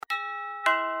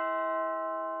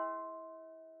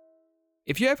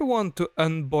If you ever want to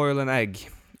unboil an egg,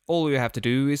 all you have to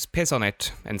do is piss on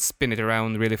it and spin it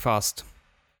around really fast.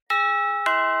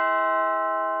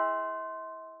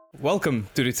 Welcome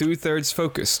to the 2/3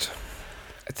 Focused.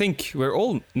 I think we're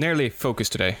all nearly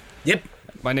focused today. Yep.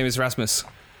 My name is Rasmus.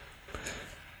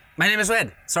 My name is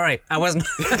Red. Sorry, I wasn't.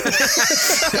 You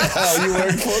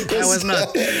weren't focused? I was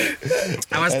not.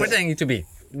 I was pretending to be.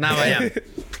 Now I am.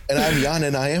 And I'm Jan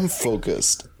and I am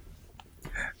focused.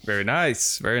 Very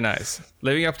nice, very nice.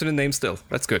 Living up to the name still.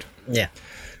 That's good. Yeah.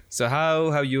 So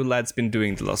how have you lads been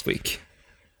doing the last week?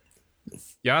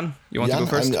 Jan, you want to go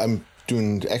first? I'm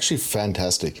doing actually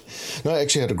fantastic. No, I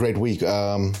actually had a great week.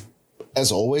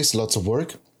 As always, lots of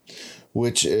work,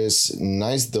 which is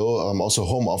nice though. Also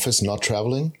home office, not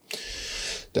traveling.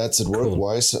 That's it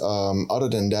work-wise. Other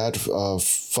than that,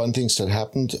 fun things that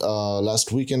happened.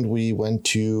 Last weekend, we went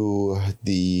to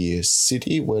the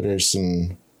city where there's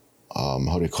an,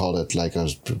 how do you call it? Like a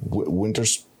winter,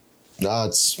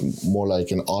 it's more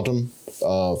like an autumn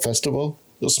festival,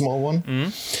 a small one.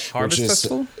 Mm-hmm. Harvest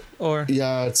festival? Or?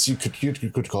 Yeah, you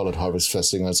could call it Harvest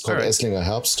Festival. It's called Esslinger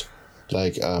Herbst.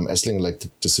 Like Essling, like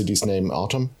the city's name,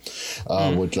 autumn,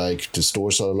 with like the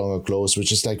stores are longer closed,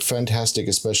 which is like fantastic,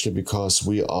 especially because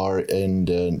we are in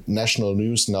the national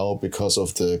news now because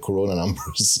of the corona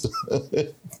numbers.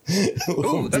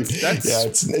 Oh, that's yeah,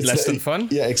 it's less than fun.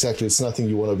 Yeah, exactly. It's nothing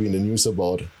you want to be in the news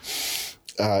about.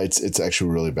 It's actually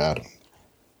really bad.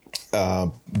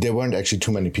 There weren't actually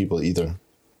too many people either.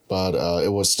 But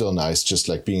it was still nice, just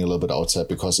like being a little bit outside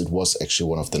because it was actually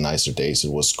one of the nicer days.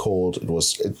 It was cold. It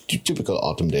was a typical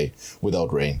autumn day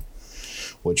without rain,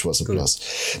 which was a plus.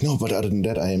 No, but other than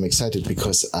that, I am excited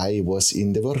because I was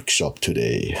in the workshop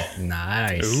today.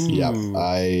 Nice. Ooh. Yeah,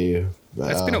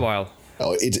 That's been a while.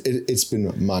 Oh, it's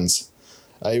been months.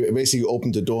 I basically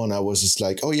opened the door and I was just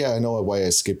like, oh yeah, I know why I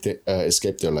escaped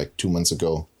there like 2 months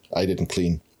ago. I didn't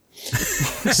clean.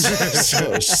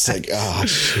 So it's just like,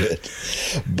 shit.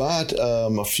 But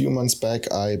a few months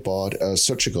back, I bought a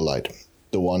surgical light,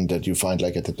 the one that you find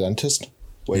like at the dentist,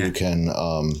 where you can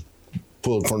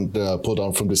pull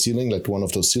down from the ceiling, like one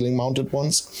of those ceiling mounted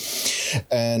ones.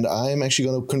 And I'm actually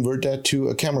going to convert that to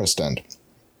a camera stand.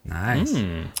 Nice.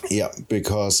 Yeah,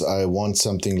 because I want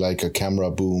something like a camera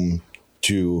boom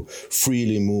to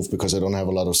freely move because I don't have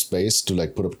a lot of space to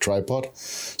like put up a tripod.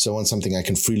 So I want something I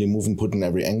can freely move and put in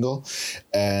every angle.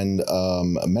 And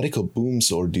medical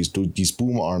booms or these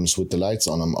boom arms with the lights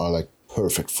on them are like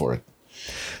perfect for it.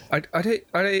 Are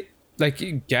they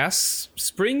like gas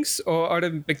springs or are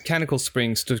they mechanical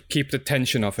springs to keep the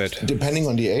tension of it? Depending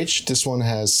on the age, this one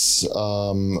has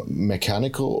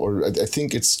mechanical or I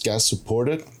think it's gas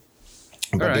supported.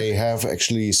 But they have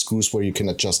actually screws where you can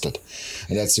adjust it.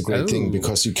 And that's a great thing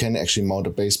because you can actually mount a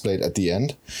base plate at the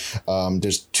end.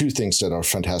 There's two things that are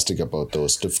fantastic about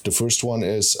those. The first one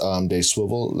is they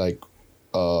swivel like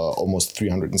almost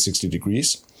 360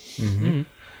 degrees. Mm-hmm.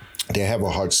 They have a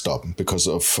hard stop because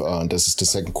of, this is the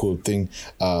second cool thing,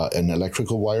 an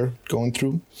electrical wire going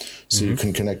through. So you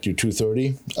can connect your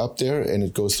 230 up there and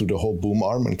it goes through the whole boom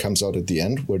arm and comes out at the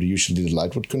end where usually the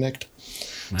light would connect.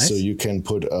 Nice. So you can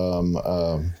put,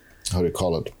 how do you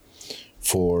call it,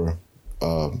 for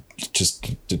just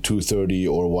the 230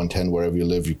 or 110, wherever you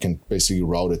live, you can basically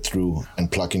route it through and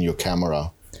plug in your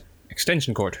camera.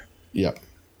 Extension cord. Yeah,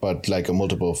 but like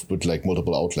multiple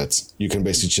outlets. You can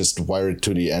basically just wire it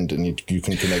to the end and you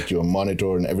can connect your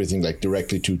monitor and everything like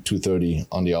directly to 230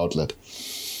 on the outlet.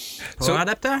 So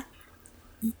adapter?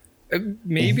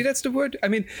 Maybe that's the word. I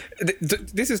mean,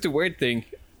 this is the weird thing.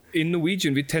 In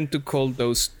Norwegian, we tend to call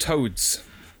those toads,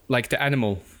 like the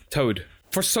animal toad,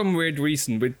 for some weird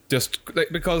reason. We just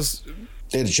because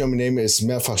the German name is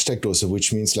Mehrfachsteckdose,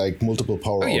 which means like multiple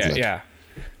power outlet. Yeah,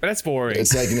 but that's boring.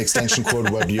 It's like an extension cord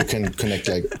where you can connect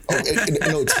like.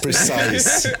 No, it's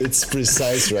precise. It's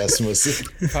precise, Rasmus.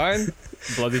 Fine,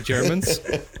 bloody Germans.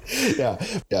 Yeah.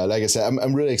 Like I said,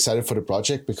 I'm really excited for the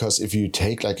project because if you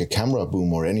take like a camera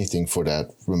boom or anything for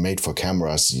that made for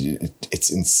cameras, it's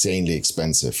insanely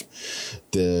expensive.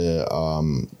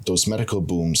 Those medical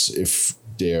booms, if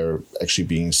they're actually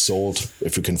being sold,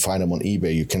 if you can find them on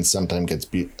eBay, you can sometimes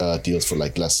get deals for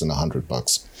like less than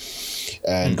 $100.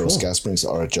 And those gas springs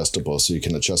are adjustable, so you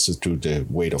can adjust it to the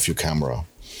weight of your camera,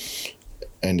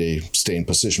 and they stay in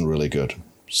position really good.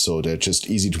 So they're just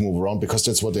easy to move around because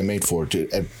that's what they're made for.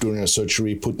 During a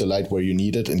surgery, put the light where you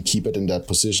need it and keep it in that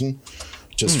position.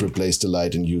 Just replace the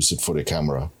light and use it for the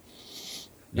camera.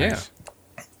 Yeah.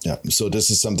 Yeah. So this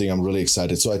is something I'm really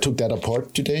excited. So I took that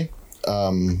apart today.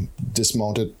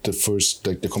 Dismounted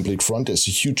the complete front. There's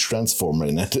a huge transformer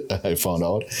in it, I found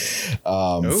out,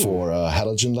 for a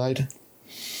halogen light.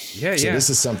 Yeah, So yeah. this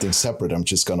is something separate I'm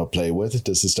just gonna play with.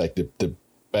 This is like the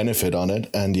benefit on it.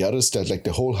 And the other is that like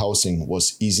the whole housing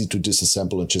was easy to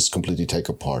disassemble and just completely take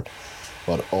apart.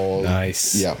 But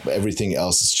Nice. everything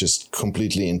else is just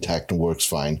completely intact and works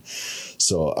fine.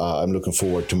 So I'm looking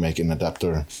forward to make an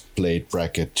adapter blade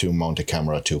bracket to mount a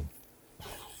camera to.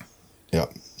 Yeah,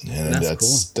 and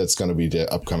that's going to be the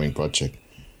upcoming project.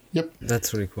 Yep.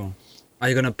 That's really cool. Are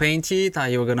you gonna paint it? Are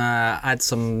you gonna add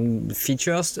some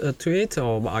features to it,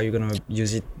 or are you gonna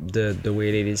use it the way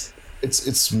it is?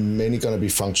 It's mainly going to be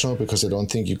functional because I don't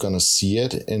think you're going to see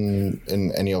it in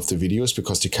any of the videos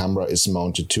because the camera is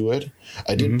mounted to it.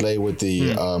 I did play with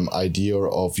the idea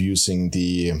of using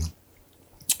the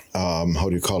how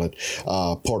do you call it,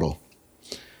 portal,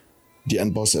 the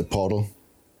end boss at portal,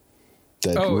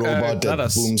 that robot that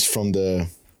GLaDOS. booms from the.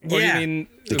 Or you mean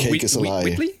The cake is a lie.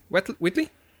 Whitley? Whitley?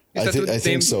 Is that the I think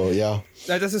name? so. Yeah.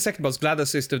 That's the second boss.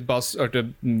 GLaDOS is the boss or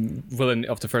the villain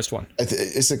of the first one.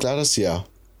 Is it GLaDOS? Yeah.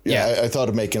 Yeah. I thought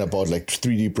of making about like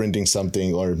 3D printing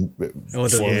something or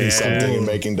forming yeah. something and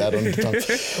making that on the top.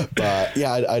 But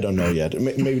yeah, I don't know yet.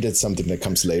 Maybe that's something that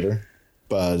comes later.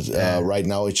 But right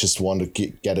now, I just want to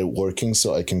get it working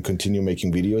so I can continue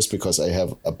making videos because I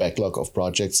have a backlog of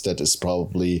projects that is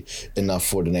probably enough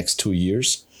for the next 2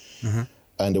 years.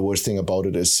 And the worst thing about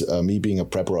it is me being a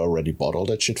prepper already bought all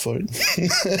that shit for it.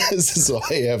 So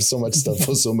I have so much stuff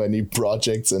for so many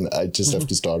projects and I just have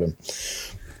to start them.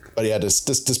 But yeah, this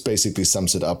basically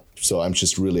sums it up. So I'm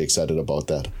just really excited about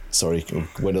that. Sorry,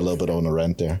 went a little bit on a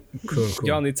rant there. Cool.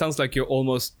 Jan, it sounds like you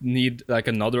almost need like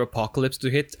another apocalypse to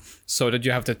hit so that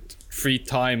you have that free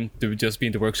time to just be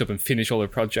in the workshop and finish all your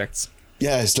projects.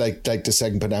 Yeah, it's like the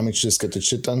second pandemic, just get the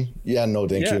shit done. Yeah, no,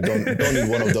 thank you. Don't need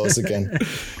one of those again.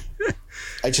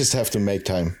 I just have to make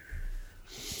time.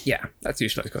 Yeah, that's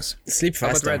usually how it goes. Sleep How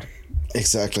about faster. Red?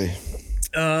 Exactly.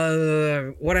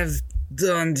 What I've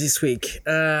done this week,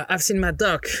 I've seen my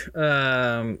doc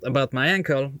about my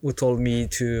ankle, who told me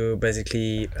to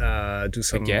basically do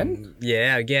some Again?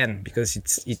 Yeah, again, because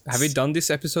it's. Have you done this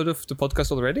episode of the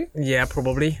podcast already? Yeah,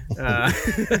 probably.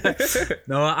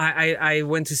 No, I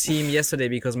went to see him yesterday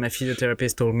because my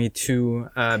physiotherapist told me to,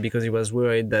 because he was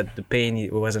worried that the pain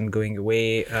wasn't going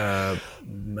away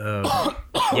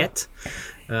yet.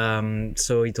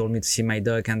 So he told me to see my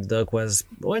doc, and the doc was,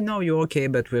 oh no, you're okay,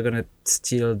 but we're gonna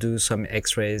still do some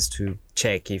x-rays to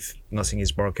check if nothing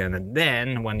is broken, and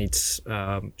then when it's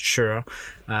sure,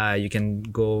 you can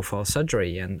go for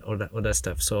surgery and all that other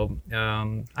stuff. So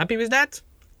happy with that.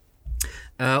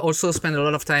 Also spend a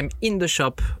lot of time in the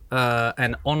shop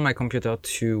and on my computer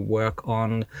to work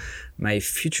on my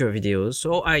future videos.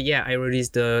 So I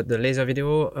released the laser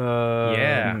video.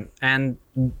 And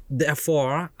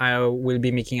therefore I will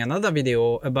be making another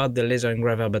video about the laser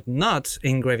engraver, but not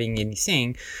engraving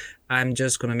anything. I'm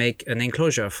just going to make an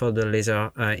enclosure for the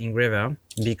laser engraver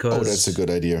because... Oh, that's a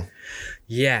good idea.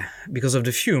 Yeah, because of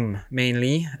the fume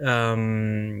mainly.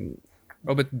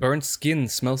 Oh, but burnt skin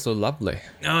smells so lovely.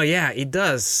 Oh yeah, it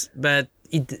does. But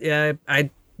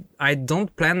I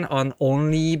don't plan on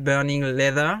only burning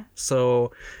leather.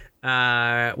 So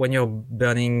when you're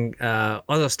burning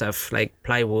other stuff like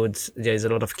plywood, there is a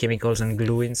lot of chemicals and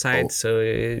glue inside. Oh. So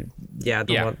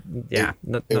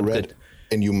not Red, good.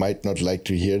 and you might not like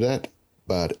to hear that,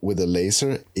 but with a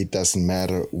laser, it doesn't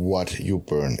matter what you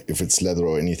burn. If it's leather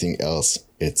or anything else,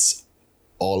 it's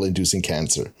all inducing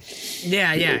cancer.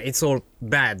 Yeah, it's all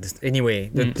bad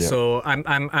anyway. So I'm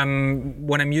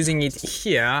when I'm using it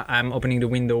here, I'm opening the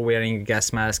window, wearing a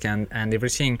gas mask and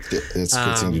everything. Yeah, that's a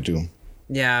good thing to do.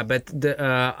 Yeah, but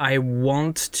I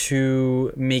want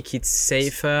to make it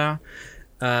safer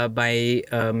by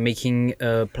making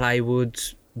a plywood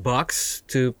box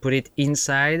to put it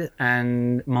inside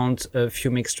and mount a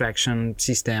fume extraction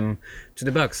system to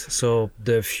the box, so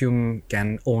the fume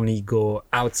can only go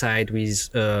outside with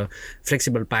a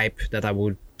flexible pipe that I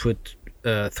would put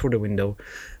through the window.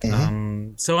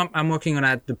 So I'm working on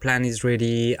that. The plan is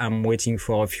ready. I'm waiting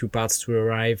for a few parts to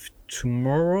arrive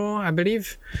tomorrow, I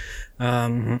believe.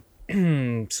 So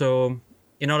in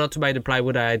order to buy the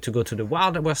plywood, I had to go to the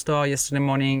hardware store yesterday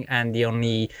morning, and the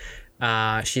only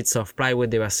sheets of plywood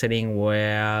they were selling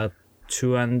were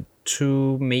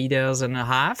 2.5 meters, and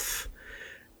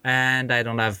I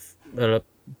don't have a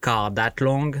car that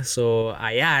long, so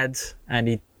I had, and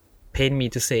it pained me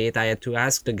to say it, I had to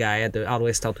ask the guy at the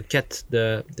hardware store to cut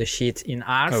the sheet in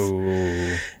half.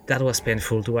 Oh. That was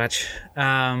painful to watch.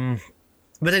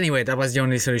 But anyway, that was the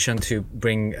only solution to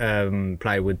bring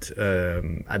plywood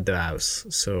at the house.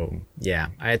 So yeah,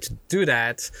 I had to do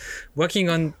that. Working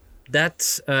on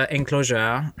that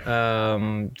enclosure,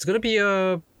 it's gonna be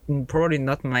a probably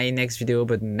not my next video,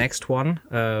 but next one,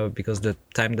 because the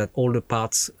time that all the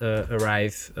parts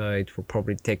arrive, it will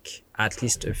probably take at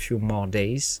least a few more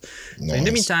days. Nice. So in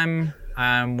the meantime,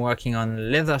 I'm working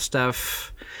on leather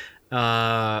stuff,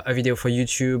 a video for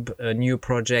YouTube, a new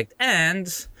project, and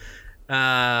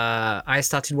I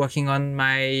started working on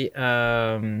my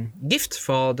gift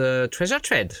for the treasure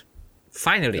trade.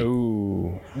 Finally.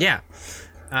 Ooh. Yeah.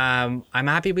 I'm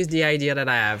happy with the idea that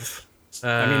I have.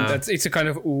 I mean, it's a kind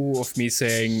of ooh of me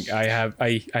saying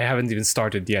I haven't even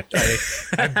started yet.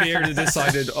 I barely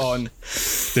decided on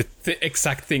the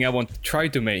exact thing I want to try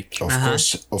to make.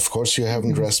 Of course, you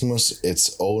haven't, Rasmus.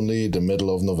 It's only the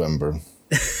middle of November.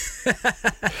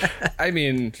 I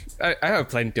mean, I have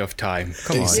plenty of time.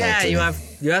 Come Exactly. Yeah,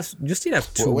 you still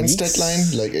have 2 When's weeks. deadline?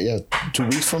 Like 2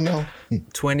 weeks from now.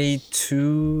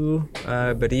 22,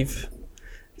 I believe.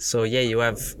 So yeah, you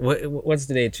have. What's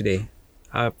the date today?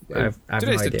 I have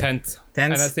Today's no the idea. 10th, 10th?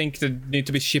 and I think they need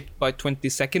to be shipped by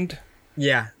 22nd.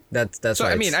 Yeah, that's So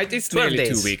right. I mean, it's 12 nearly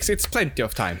days. 2 weeks. It's plenty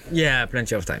of time. Yeah,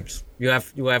 plenty of times. You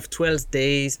have 12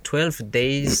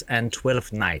 days and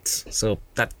 12 nights. So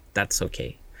that's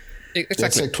okay. That's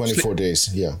Exactly. like 24 days.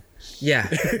 Yeah. Yeah,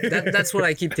 that's what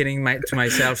I keep telling to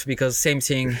myself, because same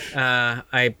thing.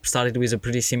 I started with a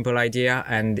pretty simple idea,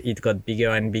 and it got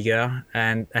bigger and bigger,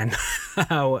 and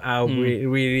I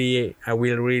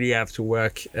will really have to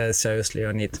work seriously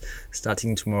on it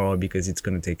starting tomorrow, because it's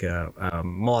going to take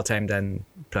more time than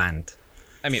planned.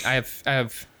 I mean, I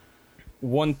have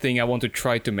one thing I want to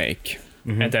try to make,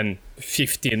 and then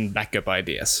 15 backup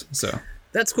ideas. So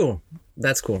That's cool.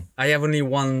 I have only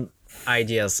one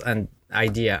idea,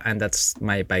 and that's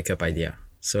my backup idea.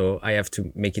 So I have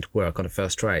to make it work on the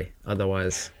first try.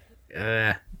 Otherwise,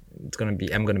 I'm gonna be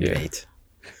late.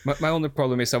 my only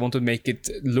problem is I want to make it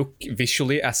look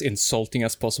visually as insulting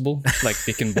as possible, like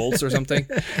dick and balls or something.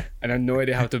 And I have no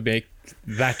idea how to make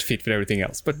that fit with everything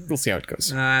else. But we'll see how it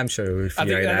goes. I'm sure we'll I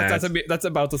figure think it out. that's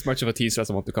about as much of a teaser as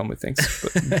I want to come with things.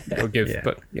 But I'll give. Yeah.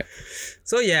 But yeah.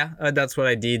 So yeah, that's what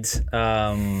I did.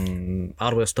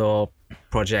 Hardware store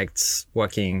projects,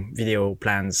 working, video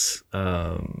plans,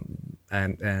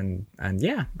 and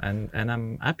yeah, and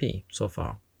I'm happy so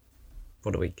far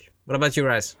for the week. What about you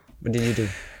guys? What did you do?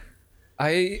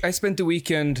 I spent the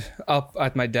weekend up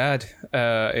at my dad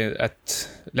at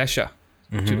Lesja,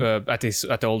 at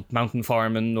the old mountain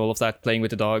farm and all of that, playing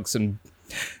with the dogs, and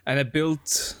I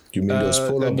built. You mean those a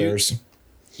polar new- bears?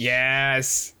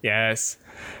 Yes.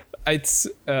 It's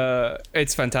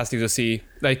fantastic to see.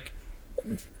 Like,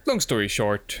 long story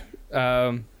short,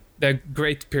 they're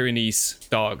Great Pyrenees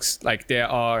dogs. Like, they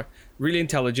are really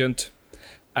intelligent,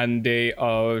 and they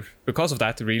are, because of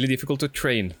that, really difficult to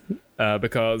train.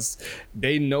 Because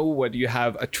they know whether you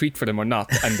have a treat for them or not,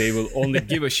 and they will only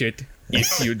give a shit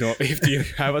if you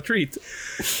have a treat.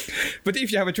 But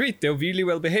if you have a treat, they're really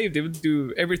well behaved. They will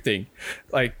do everything.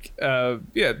 Like,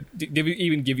 they will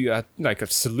even give you a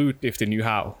salute if they knew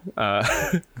how.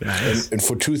 Nice. And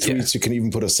for 2 treats, you can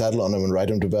even put a saddle on them and ride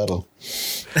them to battle.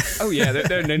 Oh yeah,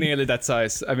 they're nearly that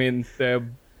size. I mean, they're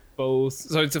both.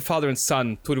 So it's a father and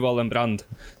son, Torvald and Brand.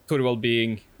 Torvald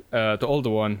being the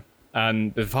older one,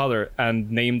 and the father, and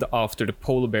named after the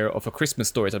polar bear of A Christmas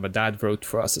Story that my dad wrote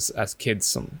for us as kids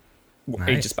some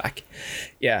ages back.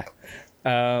 Yeah.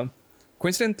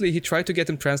 Coincidentally, he tried to get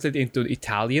them translated into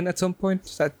Italian at some point.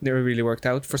 That never really worked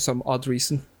out for some odd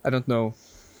reason. I don't know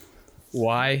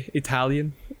why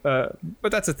Italian,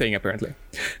 but that's a thing apparently.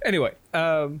 Anyway,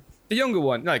 the younger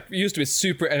one, used to be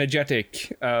super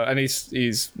energetic, and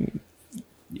he's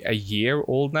a year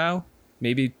old now,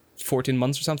 maybe 14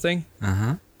 months or something.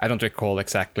 I don't recall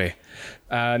exactly.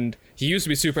 And he used to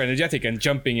be super energetic and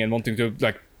jumping and wanting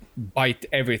to bite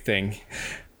everything.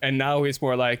 And now he's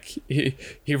more like he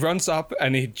runs up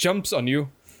and he jumps on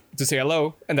you to say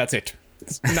hello, and that's it.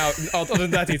 Now, other than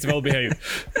that, he's well behaved.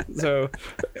 So,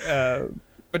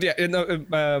 but yeah,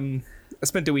 I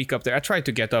spent the week up there. I tried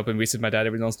to get up and visit my dad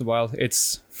every once in a while.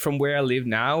 It's from where I live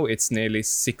now. It's nearly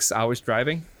 6 hours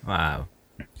driving. Wow.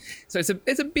 So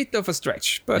it's a bit of a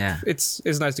stretch, but Yeah. it's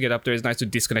nice to get up there. It's nice to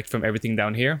disconnect from everything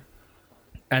down here,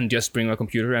 and just bring my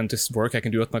computer and this work I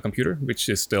can do at my computer, which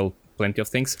is still plenty of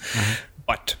things.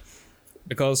 But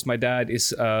because my dad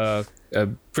is a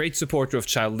great supporter of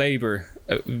child labor,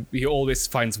 he always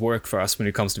finds work for us when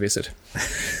he comes to visit.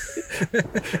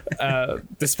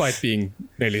 Despite being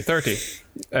nearly 30,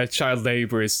 child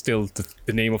labor is still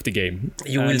the name of the game.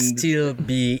 You will still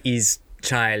be his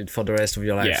child for the rest of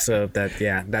your life. Yeah. So that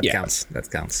counts.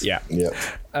 That counts. Yeah. Yeah.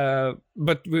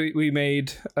 But we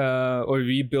made or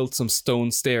rebuilt some stone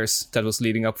stairs that was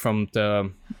leading up from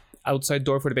the outside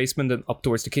door for the basement and up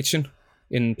towards the kitchen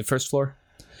in the first floor.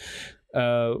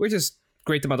 which is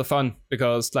great amount of fun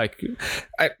because like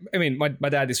I mean my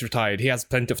dad is retired. He has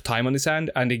plenty of time on his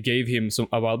hand, and they gave him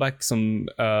a while back some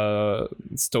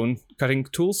stone cutting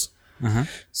tools.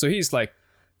 So he's like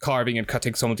carving and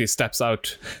cutting some of these steps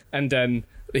out, and then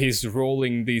he's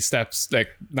rolling these steps, like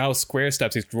now square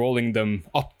steps, he's rolling them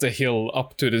up the hill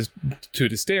up to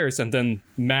the stairs and then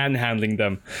manhandling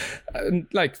them.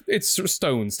 Like it's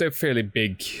stones, they're fairly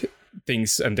big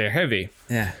things and they're heavy.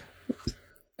 Yeah.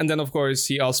 And then of course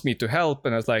he asked me to help,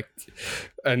 and I was like,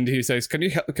 and he says, can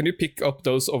you pick up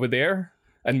those over there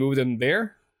and move them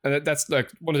there? And that's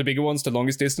like one of the bigger ones, the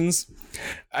longest distance.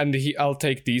 And I'll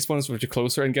take these ones which are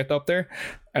closer and get up there.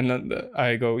 And then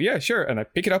I go, yeah, sure. And I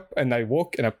pick it up and I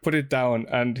walk and I put it down.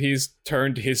 And he's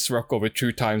turned his rock over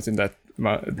 2 times in that in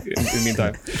the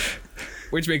meantime,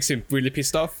 which makes him really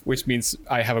pissed off. Which means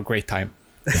I have a great time.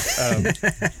 But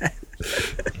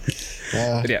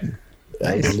yeah,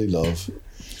 elderly love.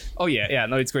 Oh yeah,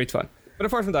 no, it's great fun. But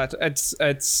apart from that,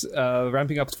 it's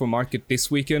ramping up for market this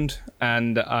weekend,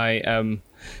 and I am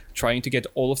trying to get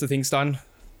all of the things done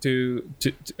or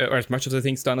as much of the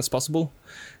things done as possible.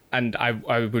 And I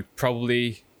would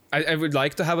probably I would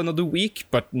like to have another week,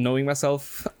 but knowing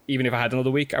myself, even if I had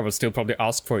another week, I would still probably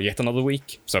ask for yet another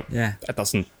week. So yeah, that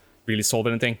doesn't really solve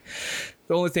anything.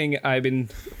 The only thing I've been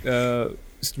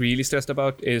really stressed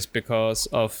about is because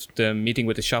of the meeting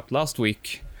with the shop last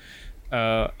week.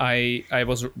 They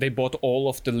bought all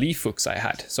of the leaf hooks I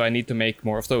had, so I need to make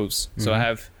more of those. So I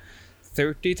have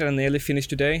 30 that I nearly finished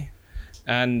today,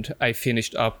 and I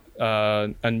finished up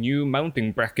a new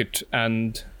mounting bracket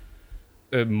and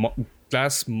a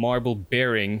glass marble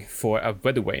bearing for a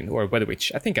weather vane or a weather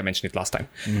witch. I think I mentioned it last time.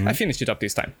 I finished it up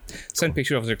this time. Sent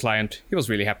picture of the client. He was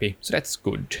really happy, so that's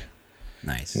good.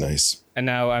 Nice. And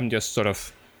now I'm just sort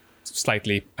of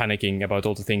slightly panicking about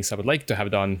all the things I would like to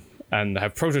have done and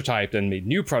have prototyped and made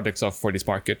new products of for this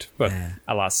market. But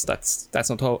alas, that's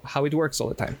not how it works all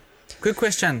the time. Quick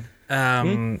question.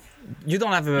 You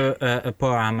don't have a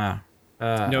power hammer,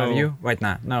 no. have you, right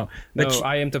now? No. But no,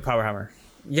 I am the power hammer.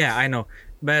 Yeah, I know.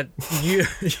 But you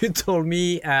told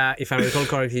me, if I recall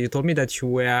correctly, you told me that you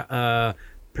were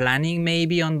planning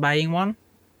maybe on buying one?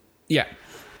 Yeah.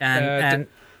 And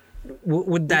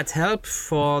would that help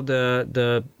for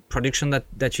the production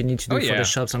that you need to do for the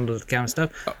shops and that kind of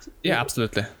stuff? Yeah,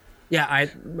 absolutely. Yeah,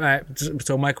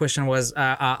 so my question was,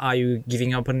 are you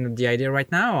giving up on the idea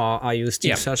right now, or are you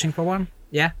still searching for one?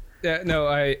 Yeah?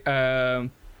 No,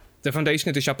 the foundation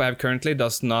at the shop I have currently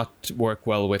does not work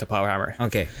well with a power hammer.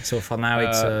 Okay, so for now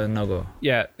it's a no-go.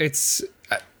 Yeah, it's...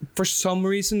 for some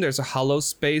reason, there's a hollow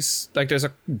space, like there's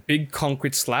a big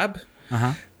concrete slab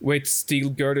with steel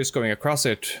girders going across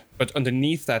it, but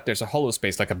underneath that there's a hollow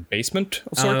space, like a basement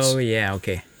of sorts. Oh, yeah,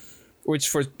 okay. Which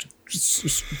for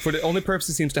the only purpose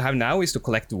it seems to have now is to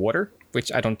collect water,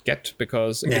 which I don't get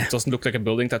because it doesn't look like a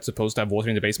building that's supposed to have water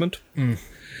in the basement.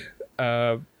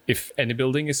 If any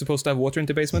building is supposed to have water in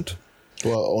the basement.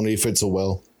 Well, only if it's a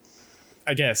well.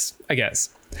 I guess.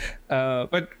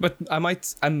 But I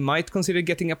might consider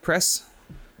getting a press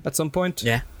at some point.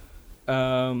 Yeah.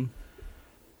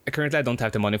 Currently I don't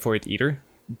have the money for it either.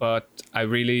 But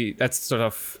that's sort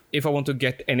of, if I want to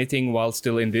get anything while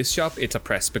still in this shop, it's a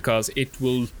press, because it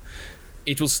will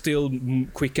still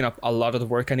quicken up a lot of the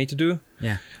work I need to do.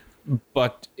 Yeah.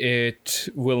 But it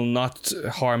will not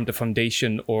harm the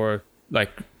foundation or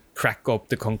like crack up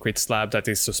the concrete slab that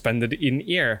is suspended in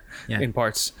air in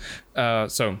parts.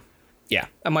 So yeah,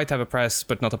 I might have a press,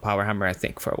 but not a power hammer, I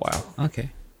think, for a while.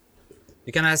 Okay.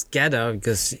 You can ask Gada,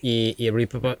 because he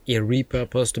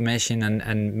repurposed the machine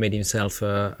and made himself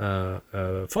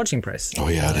a forging press. Oh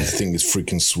yeah, that thing is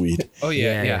freaking sweet. Oh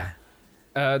yeah.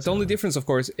 The only difference, of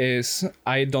course, is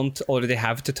I don't already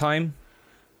have the time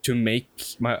to make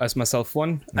myself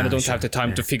one, and I don't have the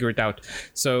time to figure it out.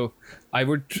 So I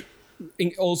would,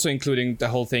 also including the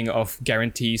whole thing of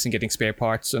guarantees and getting spare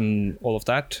parts and all of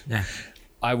that,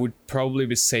 I would probably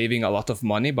be saving a lot of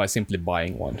money by simply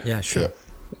buying one. Yeah, sure. Yeah.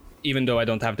 Even though I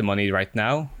don't have the money right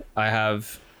now, I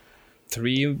have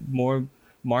 3 more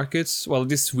markets. Well,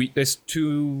 this week there's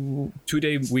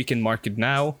two-day weekend market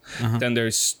now. Then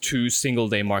there's 2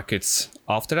 single-day markets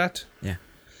after that. Yeah.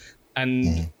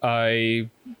 And I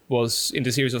was in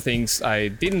the series of things I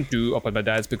didn't do up at my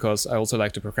dad's because I also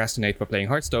like to procrastinate by playing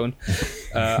Hearthstone.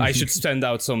 I should send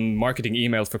out some marketing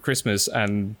emails for Christmas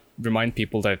and remind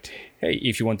people that, hey,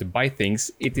 if you want to buy things,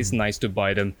 it is nice to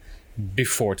buy them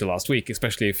before the last week,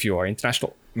 especially if you are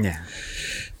international. Yeah.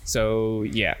 So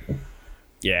yeah,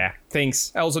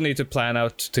 thanks. I also need to plan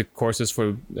out the courses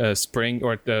for spring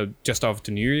or just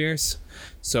after New Year's,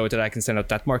 so that I can send out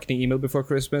that marketing email before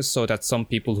Christmas, so that some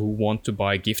people who want to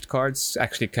buy gift cards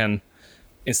actually can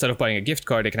instead of buying a gift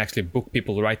card, they can actually book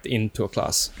people right into a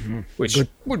class, which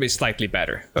would be slightly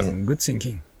better. But Good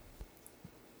thinking.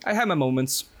 I have my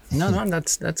moments. No,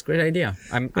 that's a great idea.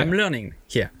 I'm learning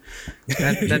here.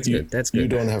 That's good. That's good. You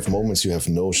don't have moments, you have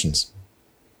notions.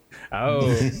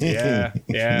 Oh, yeah,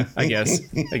 I guess.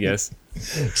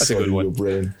 That's a good one. Your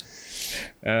brain.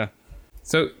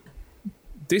 So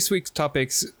this week's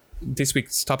topic,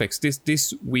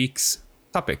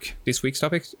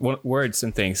 words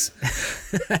and things.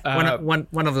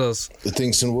 One of those. The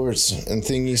things and words and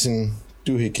thingies and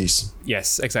doohickeys.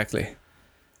 Yes, exactly.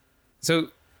 So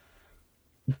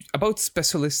about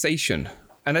specialization,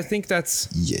 and I think that's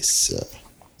Yes.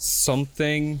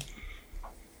 something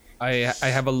I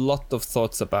have a lot of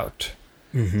thoughts about.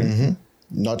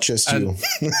 Not just you.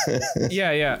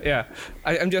 Yeah.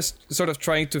 I'm just sort of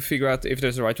trying to figure out if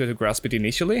there's a right way to grasp it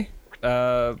initially.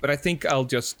 But I think I'll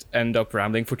just end up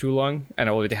rambling for too long, and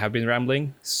I already have been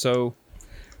rambling. So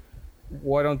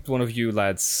why don't one of you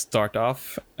lads start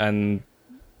off? And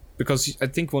because I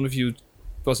think one of you,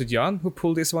 was it Jan who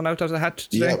pulled this one out of the hat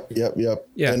today? Yep.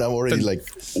 Yeah. And I'm already like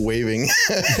waving.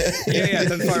 Yeah,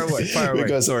 then fire away.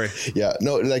 Because, Sorry. Yeah,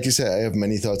 no, like you said, I have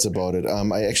many thoughts about it.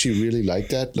 I actually really like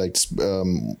that. Like,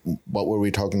 what were we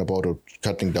talking about, or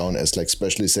cutting down as like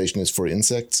specialization is for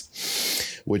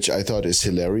insects, which I thought is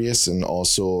hilarious and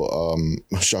also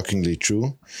shockingly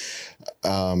true.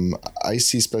 I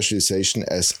see specialization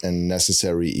as a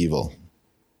necessary evil.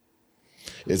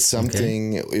 It's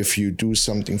something, if you do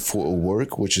something for a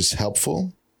work which is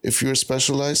helpful, if you're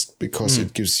specialized, because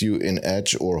it gives you an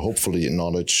edge or hopefully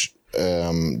knowledge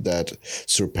that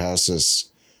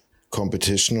surpasses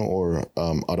competition or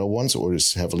other ones, or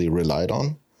is heavily relied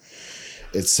on.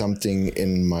 It's something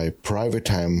in my private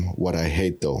time what I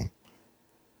hate though.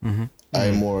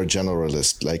 I'm more a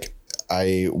generalist. Like,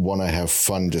 I want to have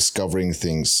fun discovering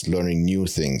things, learning new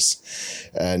things.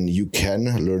 And you can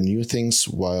learn new things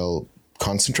while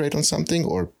concentrate on something,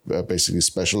 or basically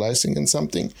specializing in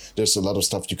something. There's a lot of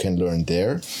stuff you can learn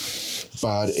there,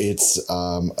 but it's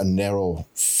a narrow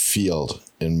field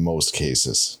in most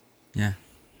cases. Yeah.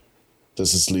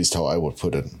 This is at least how I would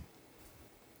put it.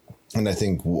 And I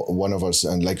think one of us,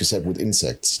 and like you said, with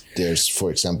insects, there's, for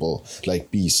example,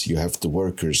 like bees, you have the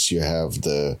workers, you have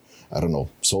the, I don't know,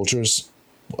 soldiers,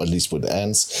 or at least with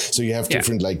ants. So you have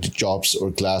different like jobs or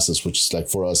classes, which is like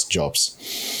for us jobs.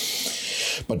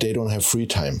 But they don't have free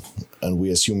time. And we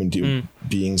as human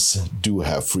beings do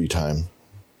have free time.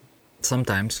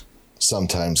 Sometimes.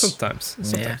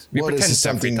 Yeah. We What pretend is to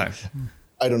have free something? time.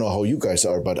 I don't know how you guys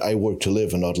are, but I work to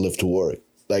live and not live to work.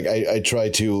 Like, I try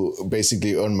to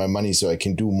basically earn my money so I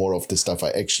can do more of the stuff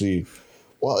I actually,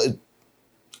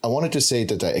 I wanted to say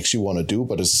that I actually want to do,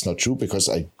 but this is not true, because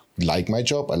I like my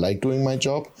job. I like doing my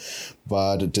job.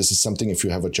 But this is something, if you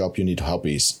have a job, you need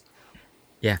hobbies.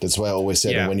 Yeah. That's why I always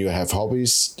say that when you have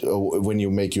hobbies, when you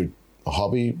make your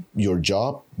hobby your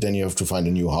job, then you have to find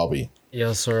a new hobby.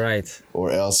 You're so right.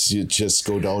 Or else you just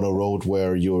go down a road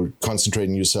where you're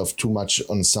concentrating yourself too much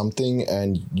on something,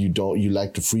 and you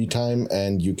lack the free time,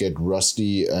 and you get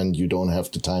rusty, and you don't have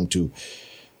the time to,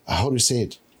 how do you say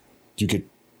it? You get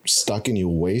stuck in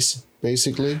your ways,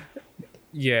 basically.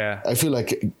 Yeah. I feel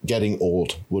like getting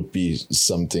old would be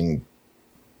something,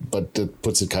 but that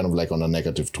puts it kind of like on a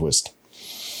negative twist.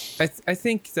 I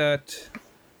think that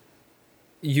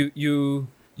you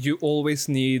always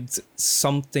need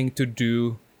something to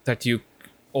do that you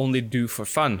only do for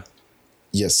fun.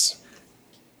 Yes.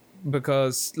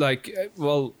 Because, like,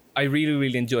 well, I really,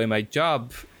 really enjoy my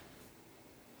job.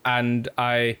 And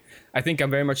I think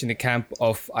I'm very much in the camp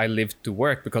of I live to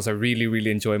work, because I really, really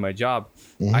enjoy my job.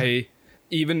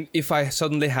 Even if I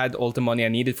suddenly had all the money I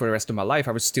needed for the rest of my life,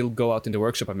 I would still go out in the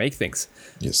workshop and make things.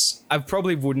 Yes. I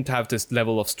probably wouldn't have this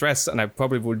level of stress, and I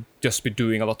probably would just be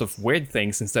doing a lot of weird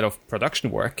things instead of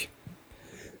production work.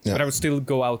 Yeah. But I would still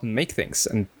go out and make things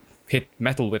and hit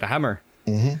metal with a hammer.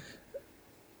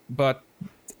 But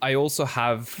I also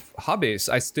have hobbies.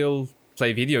 I still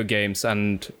play video games,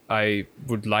 and I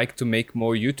would like to make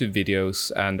more YouTube videos,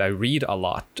 and I read a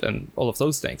lot and all of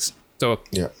those things. So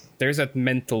there's that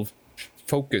mental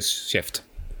focus shift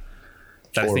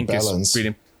that or I think balance. Is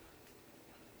really.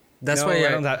 That's no, why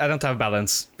I don't have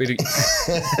balance.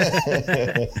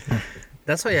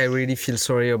 That's why I really feel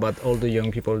sorry about all the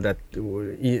young people that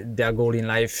their goal in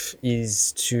life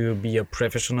is to be a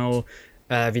professional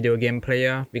video game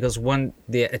player, because when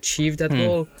they achieve that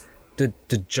goal,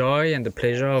 the joy and the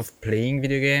pleasure of playing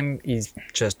video game is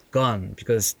just gone,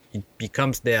 because it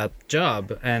becomes their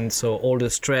job, and so all the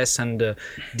stress and the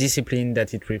discipline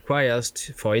that it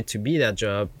requires for it to be their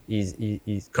job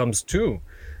is comes too.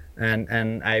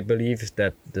 and I believe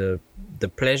that the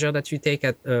pleasure that you take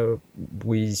at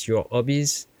with your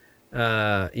hobbies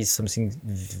is something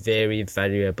very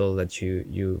valuable that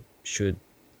you should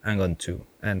hang on to.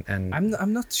 And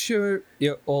I'm not sure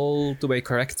you're all the way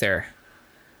correct there.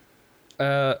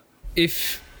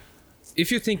 If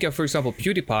you think of, for example,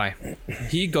 PewDiePie,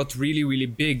 he got really, really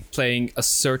big playing a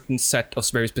certain set of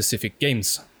very specific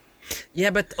games. Yeah,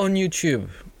 but on YouTube.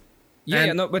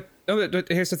 But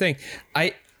here's the thing.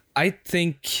 I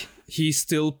think he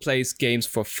still plays games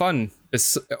for fun,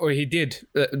 or he did,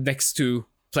 next to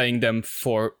playing them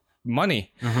for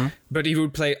money. But he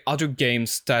would play other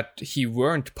games that he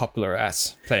weren't popular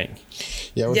as playing.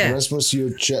 Yeah, with Rasmus,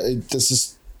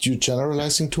 you're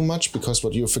generalizing too much, because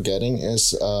what you're forgetting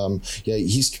is,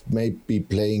 he's maybe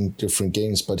playing different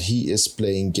games, but he is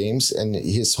playing games, and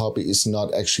his hobby is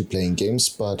not actually playing games,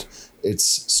 but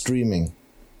it's streaming.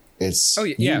 It's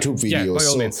YouTube videos. Yeah, by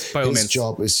all means. His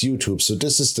job is YouTube. So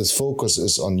this focus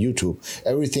is on YouTube.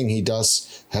 Everything he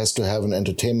does has to have an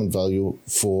entertainment value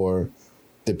for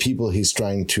the people he's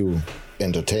trying to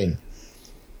entertain.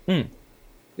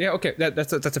 Yeah, okay,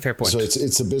 that's a fair point. So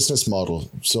it's a business model.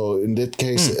 So in that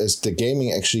case, as the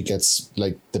gaming actually gets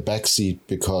like the backseat,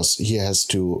 because he has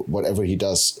to, whatever he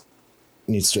does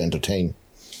needs to entertain.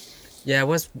 Yeah, I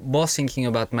was more thinking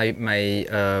about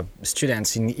my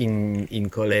students in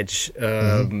college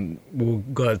who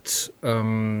got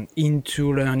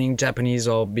into learning Japanese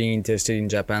or being interested in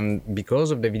Japan because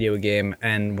of the video game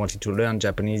and wanted to learn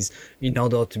Japanese in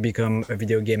order to become a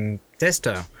video game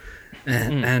tester.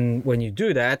 And when you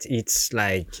do that, it's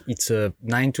a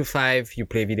 9 to 5. You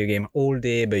play video game all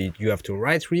day, but you have to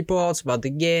write reports about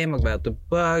the game, about the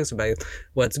bugs, about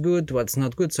what's good, what's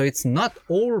not good. So it's not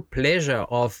all pleasure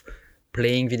of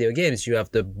playing video games. You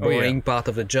have the boring part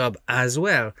of the job as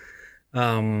well.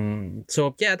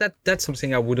 So yeah, that's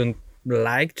something I wouldn't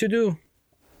like to do.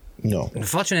 No.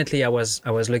 Unfortunately, I was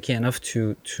lucky enough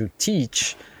to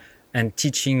teach, and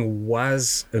teaching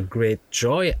was a great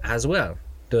joy as well.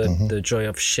 The joy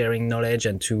of sharing knowledge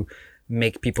and to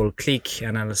make people click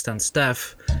and understand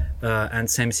stuff. And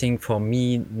same thing for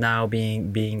me now,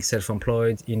 being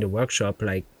self-employed in the workshop,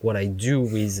 like what I do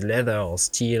with leather or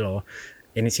steel or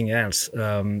anything else.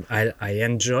 I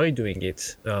enjoy doing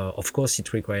it. Of course,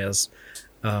 it requires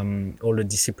all the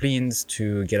disciplines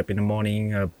to get up in the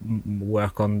morning,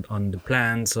 work on the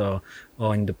plans or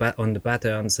on the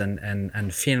patterns,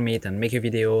 and film it and make a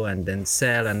video and then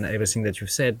sell, and everything that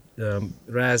you've said,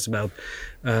 Raz, about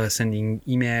sending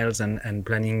emails and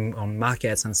planning on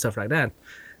markets and stuff like that.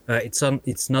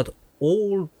 It's not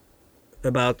all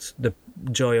about the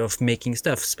joy of making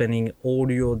stuff, spending all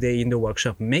your day in the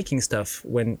workshop making stuff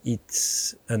when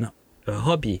it's a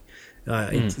hobby.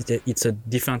 It's a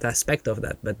different aspect of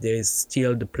that, but there is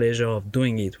still the pleasure of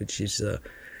doing it, which is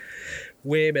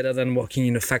way better than working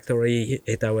in a factory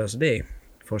 8 hours a day,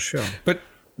 for sure. But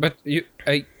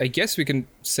I guess we can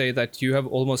say that you have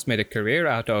almost made a career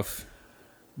out of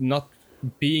not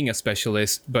being a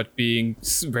specialist, but being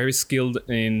very skilled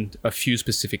in a few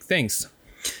specific things.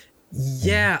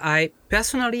 Yeah, I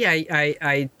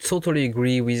totally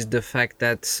agree with the fact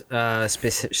that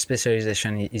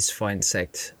specialization is for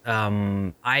insect.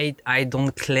 I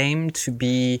don't claim to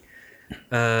be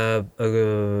a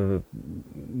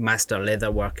master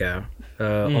leather worker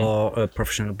or a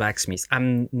professional blacksmith.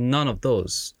 I'm none of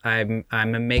those. I'm a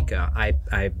maker.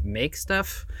 I make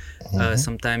stuff.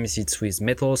 Sometimes it's with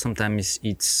metal, sometimes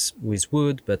it's with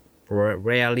wood, but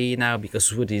rarely now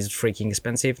because wood is freaking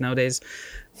expensive nowadays.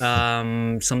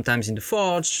 Sometimes in the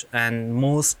forge, and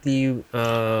mostly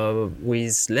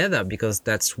with leather, because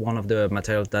that's one of the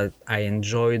materials that I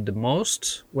enjoyed the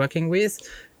most working with,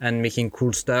 and making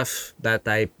cool stuff that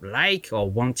I like or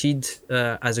wanted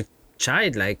as a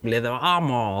child, like leather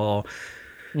armor or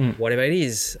whatever it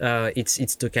is.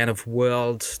 It's the kind of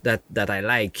world that I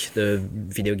like, the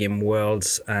video game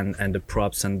worlds and the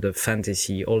props and the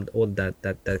fantasy, all that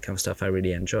kind of stuff I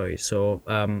really enjoy. So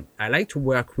I like to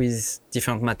work with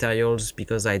different materials,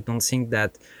 because I don't think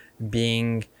that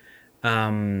being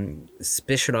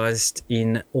specialized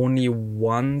in only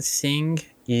one thing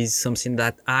is something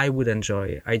that I would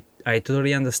enjoy. I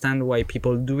totally understand why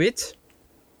people do it,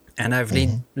 and I've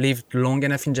lived long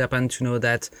enough in Japan to know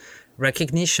that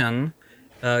recognition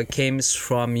comes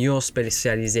from your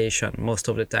specialization most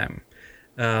of the time.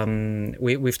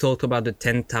 We've talked about the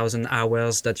 10,000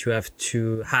 hours that you have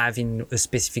to have in a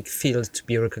specific field to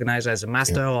be recognized as a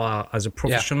master or as a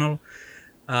professional.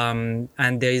 And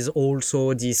there is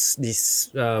also this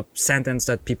sentence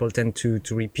that people tend to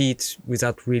repeat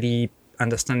without really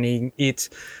understanding it.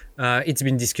 It's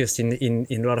been discussed in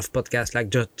a lot of podcasts, like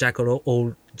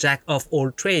jack of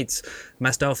all trades,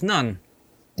 master of none.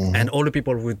 And all the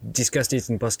people who discussed it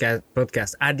in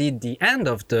podcast added the end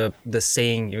of the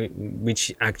saying,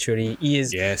 which actually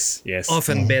is Yes.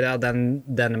 often better than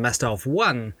a master of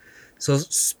one. So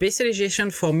specialization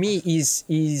for me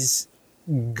is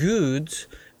good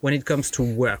when it comes to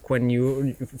work,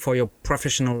 for your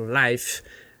professional life,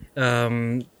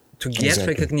 to get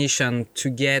recognition, to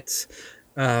get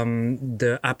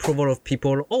the approval of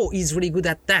people. Oh, he's really good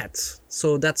at that,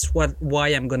 so that's why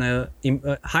I'm gonna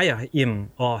hire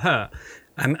him or her.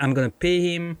 I'm gonna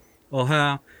pay him or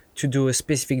her to do a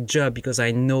specific job because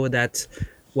I know that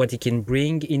what he can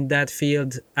bring in that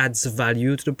field adds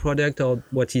value to the product, or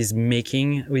what he's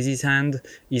making with his hand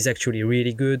is actually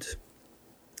really good.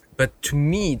 But to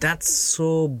me, that's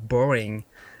so boring.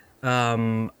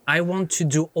 I want to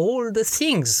do all the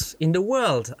things in the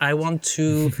world. I want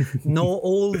to know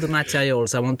all the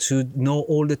materials. I want to know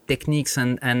all the techniques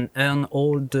and own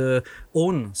all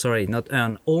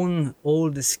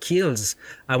the skills.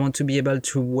 I want to be able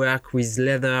to work with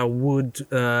leather, wood,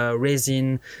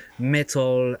 resin,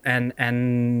 metal, and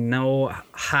know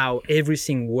how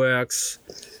everything works.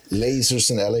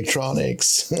 Lasers and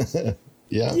electronics.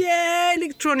 Yeah,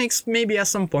 electronics maybe at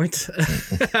some point.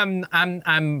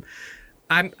 I'm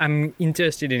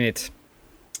interested in it,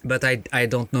 but I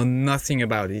don't know nothing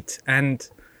about it. And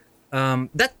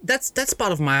that's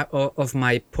part of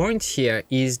my point here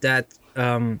is that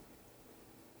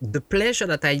the pleasure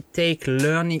that I take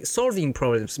solving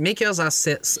problems. Makers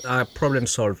are problem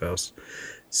solvers,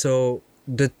 so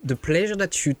the pleasure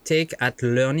that you take at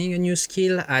learning a new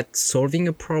skill, at solving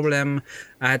a problem,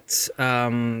 at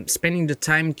spending the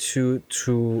time to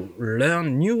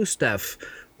learn new stuff,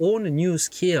 own new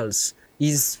skills,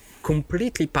 is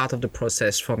completely part of the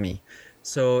process for me.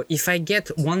 So if I get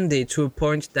one day to a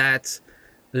point that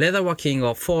leatherworking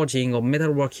or forging or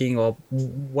metalworking or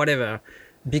whatever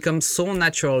becomes so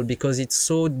natural because it's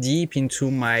so deep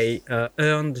into my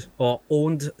earned or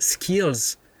owned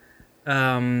skills,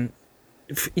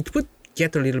 it would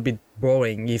get a little bit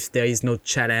boring if there is no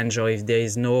challenge, or if there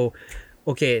is no,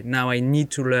 okay, now I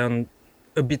need to learn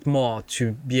a bit more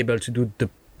to be able to do the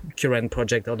current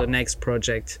project or the next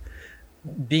project.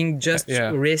 Being just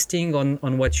resting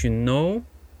on what you know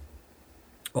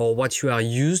or what you are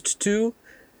used to,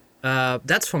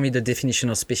 that's for me the definition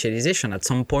of specialization. At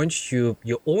some point you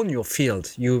own your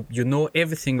field, you know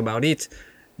everything about it,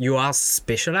 you are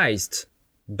specialized.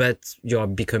 But you're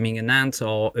becoming an ant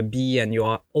or a bee, and you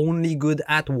are only good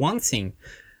at one thing,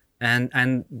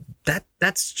 and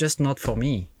that's just not for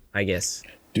me, I guess.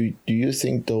 Do you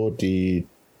think though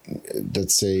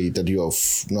let's say that you're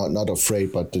not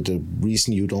afraid, but the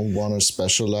reason you don't want to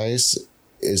specialize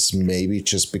is maybe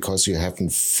just because you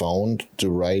haven't found the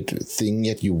right thing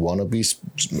yet you want to be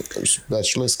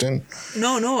specialist in?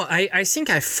 No, I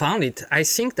think I found it. I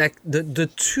think that the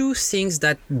two things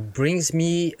that brings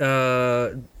me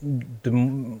the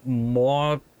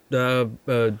more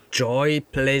joy,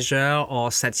 pleasure,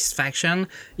 or satisfaction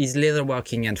is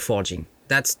leatherworking and forging.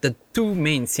 That's the two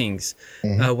main things.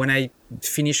 When I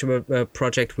finish a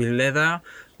project with leather,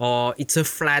 or it's a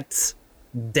flat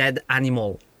dead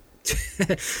animal,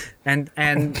 and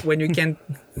when you can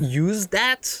use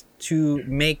that to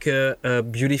make a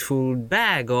beautiful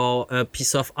bag, or a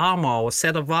piece of armor, or a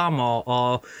set of armor,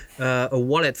 or a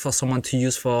wallet for someone to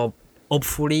use for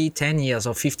hopefully 10 years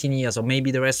or 15 years or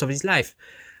maybe the rest of his life,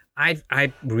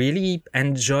 I really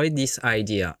enjoyed this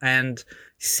idea. And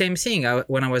same thing,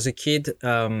 when I was a kid,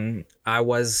 I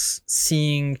was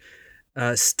seeing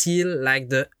steel like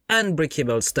the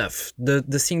unbreakable stuff,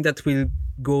 the thing that will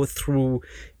go through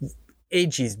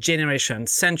ages,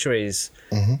 generations, centuries.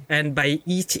 And by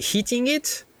heating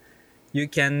it, you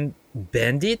can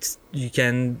bend it, you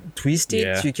can twist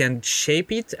it, you can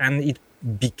shape it, and it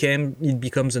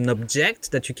becomes an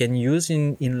object that you can use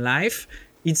in life.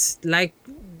 It's like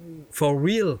for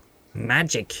real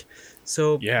magic.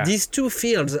 So these two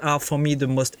fields are for me the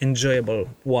most enjoyable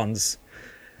ones.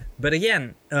 But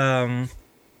again,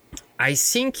 I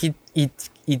think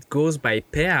it goes by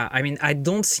pair. I mean, I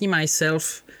don't see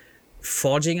myself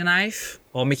forging a knife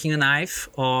or making a knife,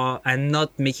 and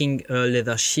not making a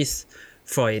leather sheath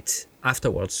for it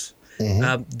afterwards.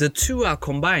 The two are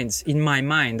combined in my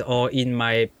mind, or in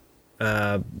my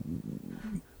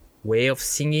way of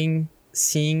seeing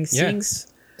things.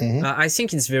 I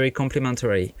think it's very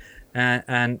complementary,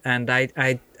 and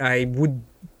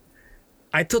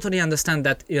I totally understand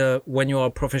that when you are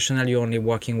a professional, you're only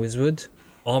working with wood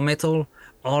or metal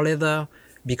or leather,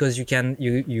 because you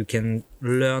can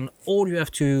learn all you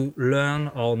have to learn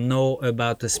or know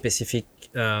about a specific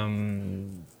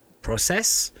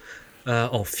process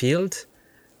or field.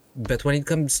 But when it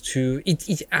comes to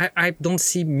it, I don't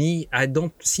see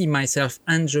myself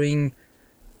enjoying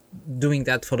doing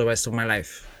that for the rest of my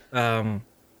life.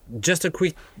 Just a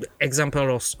quick example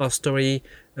or story,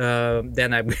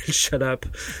 then I will shut up.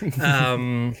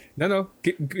 No,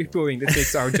 keep going. That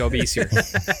makes our job easier.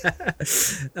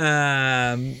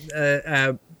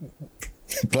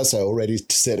 Plus, I already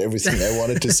said everything I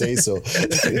wanted to say, so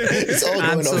it's all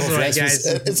going off of Rasmus.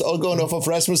 It's all going off of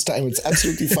Rasmus time. It's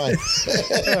absolutely fine.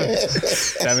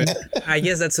 Damn it. I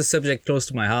guess that's a subject close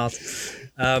to my heart.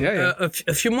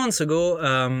 A few months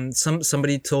ago,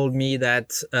 somebody told me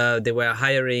that they were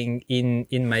hiring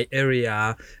in my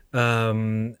area,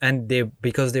 and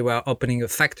because they were opening a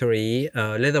factory,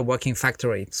 leather working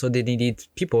factory, so they needed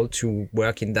people to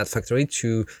work in that factory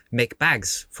to make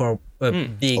bags for a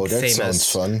big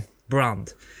famous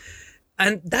brand.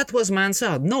 And that was my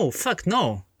answer. No, fuck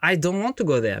no. I don't want to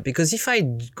go there, because if I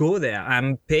go there,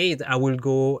 I'm paid. I will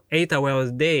go 8 hours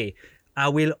a day. I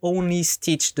will only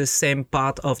stitch the same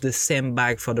part of the same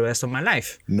bag for the rest of my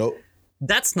life. No.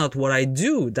 That's not what I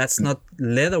do. That's not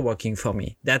leatherworking for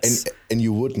me. That's and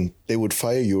you wouldn't. They would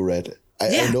fire you, Red.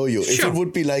 I know you. Sure. If it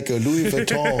would be like a Louis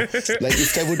Vuitton, like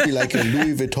if that would be like a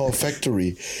Louis Vuitton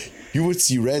factory, you would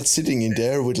see Red sitting in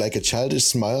there with like a childish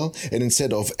smile, and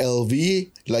instead of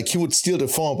LV, like he would steal the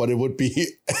font, but it would be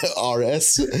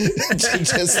RS,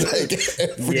 just like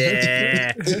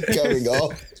coming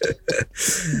off.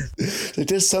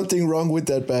 There's something wrong with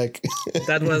that bag.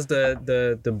 That was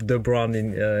the brand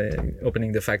in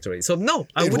opening the factory. So no,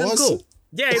 I wouldn't go.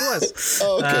 Yeah, it was.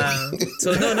 Oh, okay.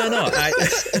 So no.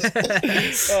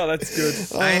 Oh, that's good.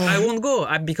 I won't go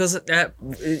because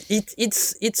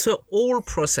it's a whole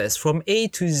process from A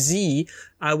to Z.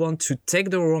 I want to take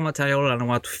the raw material and I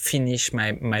want to finish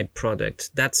my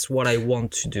product. That's what I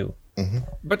want to do. Mm-hmm.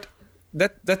 But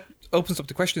that opens up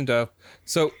the question though.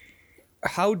 So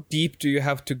how deep do you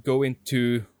have to go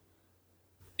into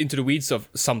the weeds of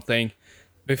something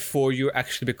before you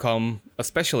actually become a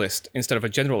specialist instead of a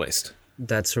generalist?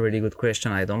 That's a really good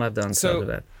question. I don't have the answer to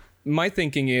that. My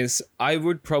thinking is I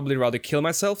would probably rather kill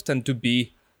myself than to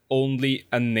be only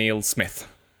a nailsmith.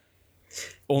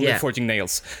 Only forging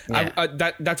nails. Yeah.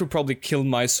 That would probably kill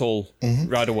my soul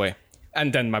right away.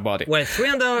 And then my body. Well,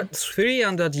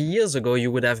 300 years ago,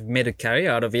 you would have made a career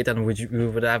out of it and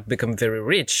you would have become very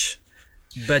rich.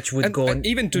 But you would go and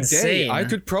even today, insane. I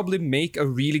could probably make a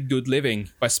really good living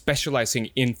by specializing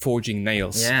in forging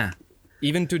nails. Yeah.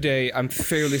 Even today, I'm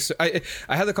fairly... I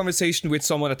had a conversation with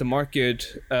someone at the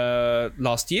market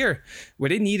last year where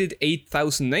they needed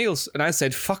 8,000 nails. And I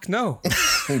said, fuck no.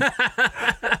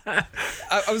 I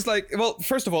was like, well,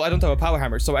 first of all, I don't have a power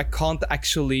hammer, so I can't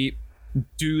actually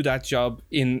do that job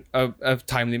in a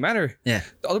timely manner. Yeah.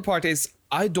 The other part is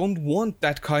I don't want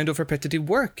that kind of repetitive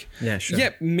work. Yeah, sure. Yeah,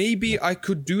 maybe I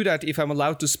could do that if I'm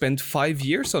allowed to spend 5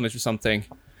 years on it or something.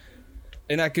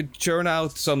 And I could churn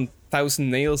out some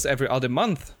 1,000 nails every other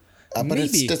month. But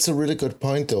that's a really good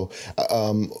point, though.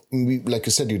 Like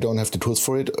you said, you don't have the tools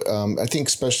for it. I think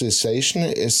specialization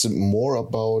is more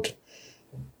about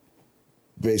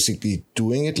basically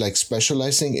doing it, like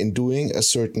specializing in doing a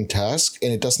certain task,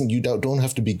 and you don't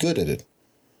have to be good at it.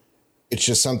 It's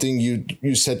just something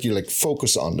you said you like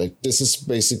focus on. Like this is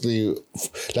basically,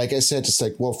 like I said, it's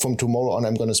like, well, from tomorrow on,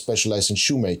 I'm going to specialize in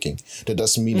shoemaking. That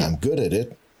doesn't mean I'm good at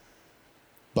it.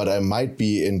 But I might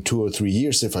be in 2 or 3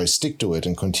 years if I stick to it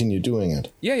and continue doing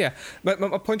it. Yeah. But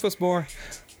my point was more,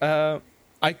 when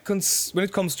it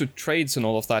comes to trades and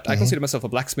all of that, I consider myself a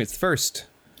blacksmith first.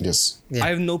 Yes. Yeah. I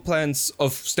have no plans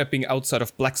of stepping outside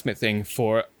of blacksmithing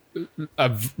for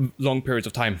a long period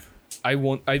of time.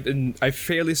 I'm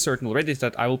fairly certain already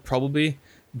that I will probably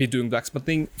be doing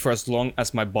blacksmithing for as long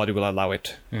as my body will allow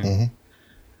it. Mm-hmm.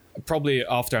 Probably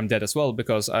after I'm dead as well,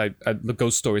 because the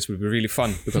ghost stories would be really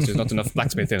fun because there's not enough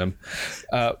blacksmith in them.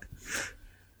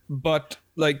 But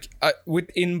like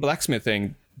within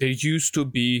blacksmithing, there used to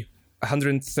be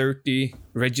 130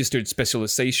 registered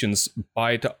specializations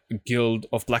by the Guild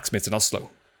of Blacksmiths in Oslo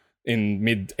in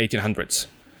mid-1800s.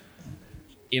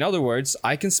 In other words,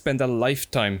 I can spend a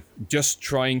lifetime just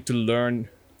trying to learn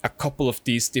a couple of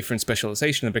these different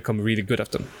specializations and become really good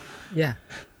at them. Yeah.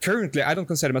 Currently, I don't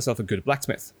consider myself a good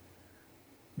blacksmith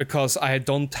because I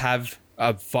don't have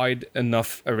a wide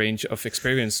enough range of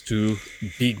experience to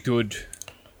be good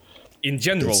in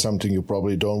general. It's something you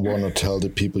probably don't want to tell the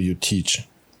people you teach.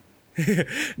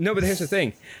 No, but here's the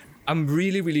thing. I'm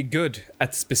really, really good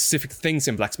at specific things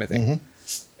in blacksmithing,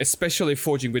 especially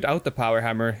forging without the power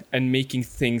hammer and making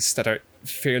things that are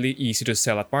fairly easy to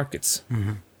sell at markets.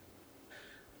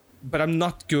 But I'm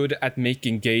not good at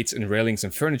making gates and railings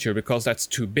and furniture because that's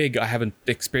too big. I haven't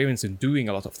experience in doing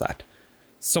a lot of that.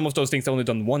 some of those things are only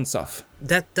done once off.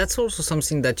 That's also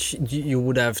something that you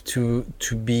would have to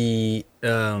be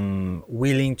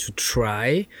willing to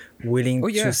try, willing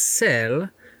to sell,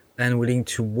 and willing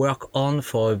to work on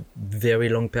for a very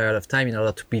long period of time in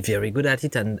order to be very good at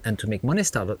it and to make money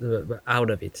out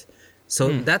of it.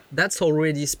 So that's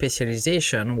already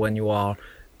specialization when you are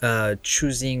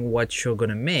choosing what you're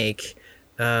gonna make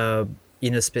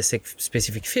in a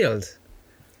specific field.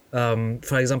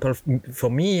 For example, for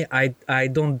me, I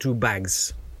don't do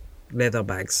bags, leather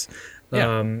bags.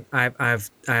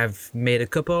 I've made a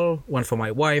couple, one for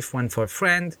my wife, one for a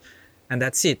friend, and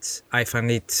that's it. I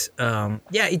find it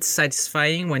it's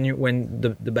satisfying when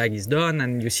the bag is done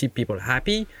and you see people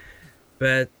happy,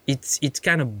 but it's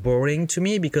kind of boring to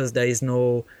me because there is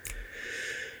no.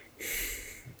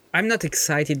 I'm not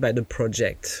excited by the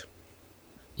project.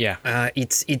 Yeah.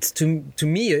 It's to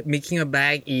me, making a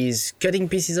bag is cutting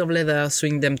pieces of leather,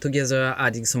 sewing them together,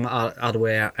 adding some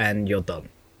hardware, and you're done.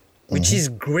 Which is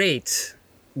great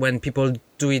when people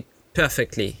do it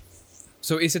perfectly.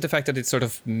 So is it the fact that it's sort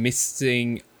of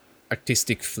missing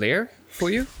artistic flair for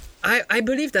you? I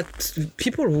believe that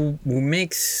people who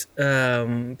make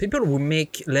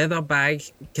leather bag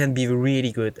can be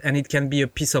really good, and it can be a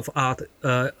piece of art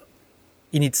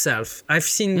in itself. I've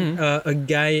seen a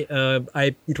guy,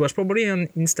 it was probably on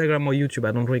Instagram or YouTube,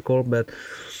 I don't recall, but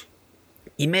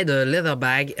he made a leather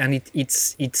bag and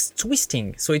it's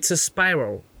twisting, so it's a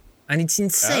spiral, and it's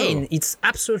insane. It's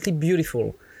absolutely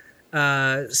beautiful.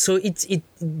 So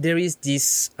there is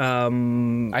this.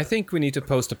 I think we need to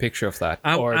post a picture of that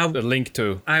or a link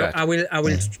to that. I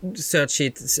will search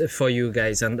it for you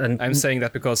guys, and I'm saying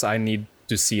that because I need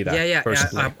to see that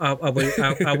personally.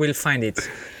 I will find it.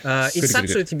 It's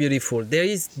absolutely beautiful. There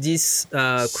is this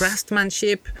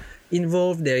craftsmanship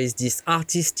involved. There is this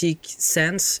artistic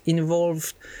sense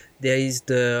involved. There is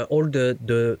all the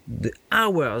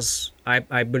hours.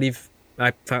 I believe.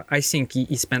 I think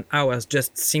he spent hours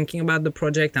just thinking about the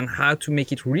project and how to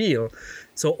make it real.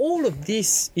 So all of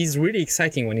this is really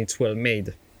exciting when it's well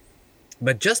made.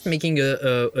 But just making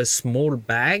a small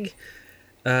bag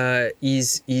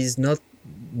is not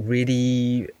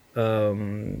really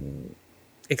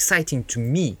exciting to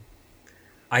me.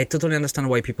 I totally understand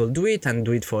why people do it and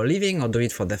do it for a living or do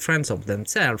it for their friends or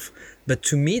themselves. But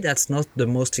to me, that's not the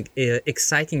most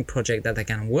exciting project that I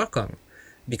can work on,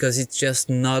 because it's just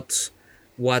not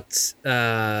what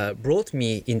brought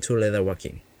me into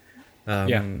leatherworking.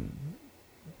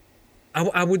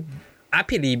 I would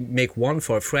happily make one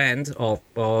for a friend, or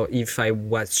if I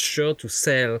was sure to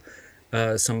sell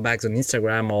some bags on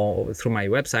Instagram or through my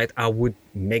website, I would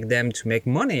make them to make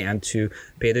money and to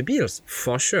pay the bills,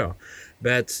 for sure.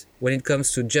 But when it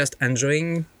comes to just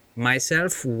enjoying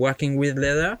myself working with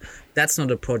leather, that's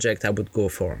not a project I would go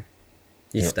for,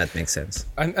 if that makes sense.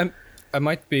 I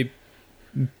might be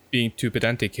being too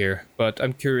pedantic here, but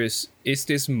I'm curious, is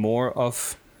this more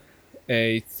of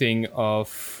a thing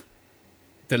of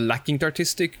the lacking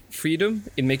artistic freedom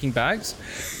in making bags,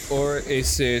 or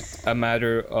is it a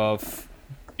matter of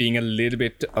being a little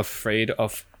bit afraid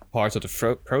of parts of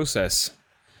the process,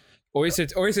 or is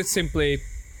it simply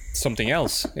something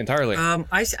else entirely?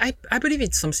 I believe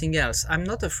it's something else. I'm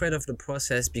not afraid of the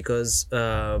process because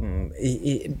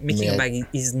making a bag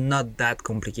is not that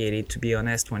complicated, to be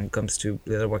honest. When it comes to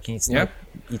leatherworking,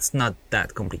 it's not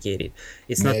that complicated.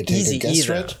 It's not easy either.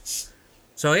 Fred?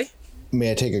 Sorry?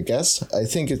 May I take a guess? I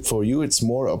think for you it's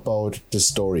more about the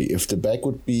story. If the bag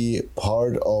would be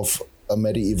part of a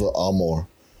medieval armor,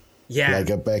 like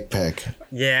a backpack,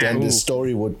 then the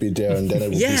story would be there, and then it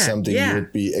would be something you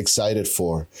would be excited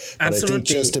for. But Absolutely. I think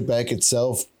just the bag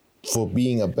itself, for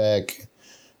being a bag,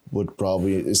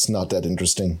 is not that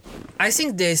interesting. I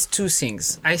think there's two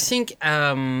things. I think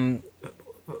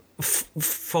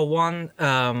for one,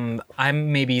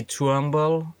 I'm maybe too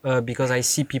humble because I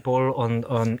see people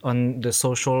on the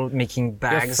social making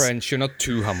bags. You're French. You're not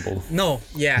too humble. No,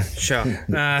 yeah, sure.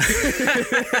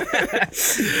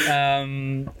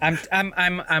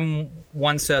 I'm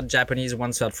 1/3 Japanese,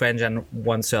 1/3 French, and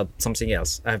 1/3 something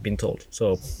else. I've been told.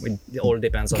 So it all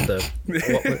depends on the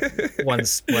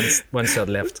 1/3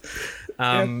 left.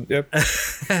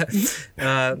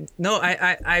 No,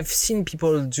 I've seen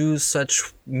people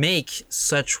make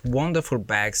such wonderful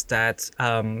bags that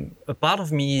a part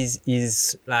of me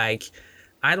is like,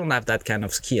 I don't have that kind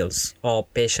of skills or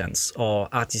patience or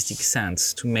artistic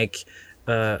sense to make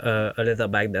a leather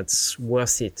bag that's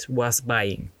worth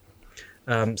buying.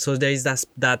 So there is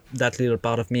that little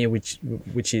part of me which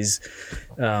is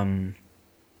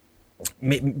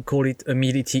call it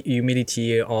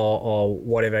humility or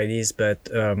whatever it is, but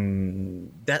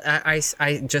that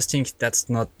I just think that's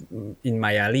not in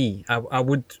my alley. I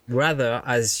would rather,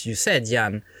 as you said,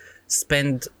 Jan,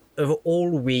 spend a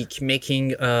whole week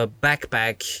making a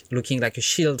backpack looking like a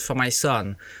shield for my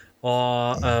son,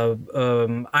 or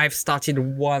I've started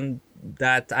one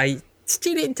that I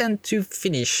still intend to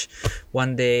finish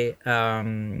one day,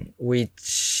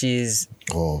 which is...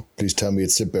 Oh, please tell me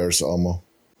it's the bear's armor.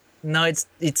 No, it's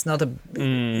not a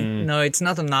no, it's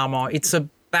not an armor. It's a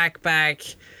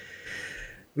backpack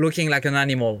looking like an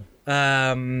animal.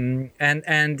 And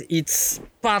it's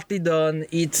partly done.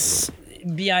 It's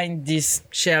behind this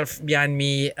shelf behind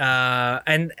me. I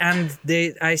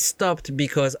stopped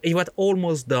because it was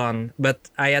almost done, but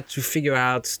I had to figure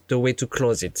out the way to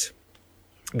close it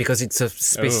because it's a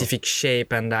specific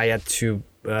shape, and I had to.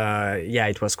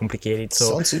 It was complicated.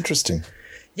 So sounds interesting.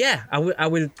 Yeah, I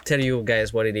will tell you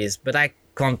guys what it is, but I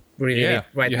can't reveal it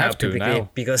right now publicly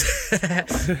because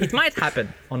it might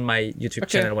happen on my YouTube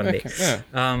channel one day. Yeah.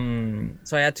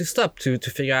 So I had to stop to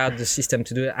figure out the system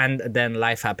to do it, and then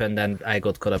life happened and I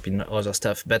got caught up in other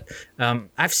stuff. But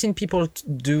I've seen people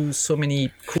do so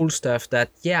many cool stuff that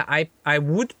I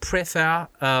would prefer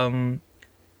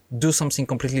do something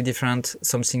completely different,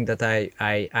 something that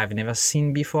I've never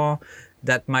seen before.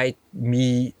 That might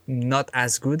be not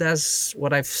as good as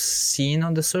what I've seen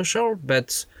on the social,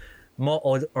 but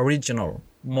more original,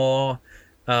 more.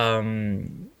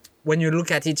 When you look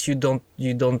at it, you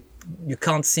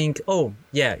can't think, oh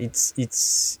yeah,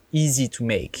 it's easy to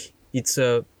make. It's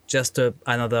just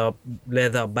another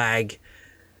leather bag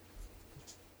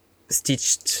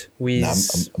stitched with a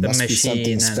must machine. Be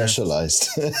something specialized.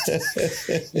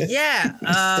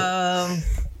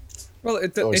 Well,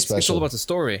 it's all about the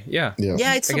story. Yeah,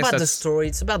 it's about the story.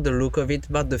 It's about the look of it,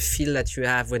 about the feel that you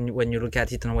have when you look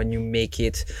at it and when you make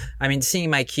it. I mean, seeing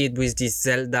my kid with this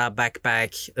Zelda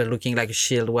backpack looking like a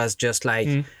shield was just like,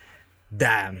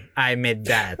 damn, I made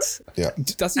that. Yeah, and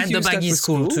the bag is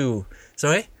cool too.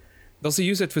 Sorry? Does he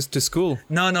use it to school?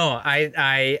 No.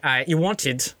 He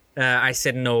wanted. I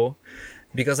said no,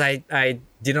 because I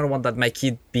didn't want that my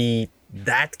kid be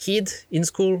that kid in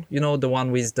school. You know, the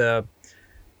one with the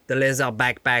leather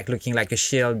backpack looking like a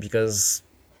shield, because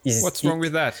what's wrong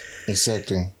with that?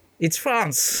 Exactly. It's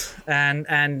France,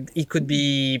 and he could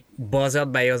be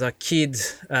bothered by other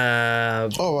kids.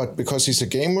 What? Because he's a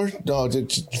gamer? No,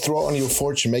 throw on your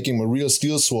fortune, make him a real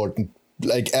steel sword, and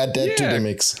add that to the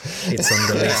mix. It's on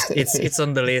the list. It's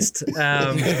on the list.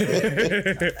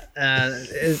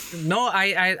 No,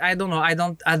 I don't know. I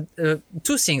don't.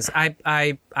 Two things.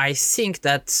 I think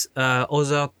that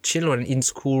other children in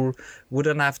school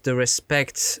wouldn't have the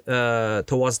respect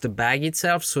towards the bag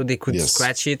itself, so they could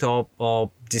scratch it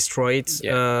or destroy it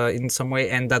in some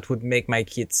way, and that would make my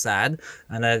kid sad,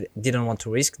 and I didn't want to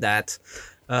risk that.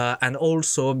 And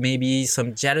also maybe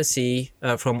some jealousy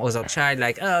from other child,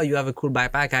 like, oh, you have a cool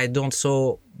backpack, I don't,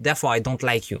 so therefore I don't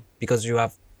like you because you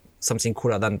have something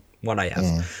cooler than what I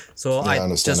have. So I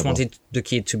just wanted the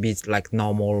kid to be like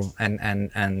normal and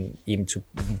him to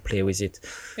play with it.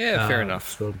 Yeah, fair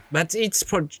enough. So, but it's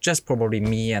just probably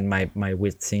me and my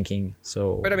weird thinking.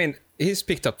 So, but I mean, he's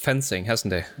picked up fencing,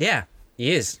 hasn't he? Yeah.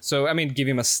 He is. So, I mean, give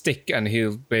him a stick and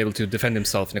he'll be able to defend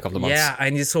himself in a couple of months. Yeah,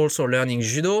 and he's also learning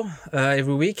judo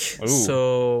every week. Ooh.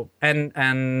 So,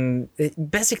 and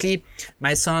basically,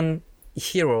 my son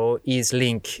hero is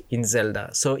Link in Zelda.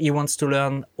 So he wants to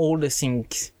learn all the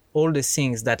things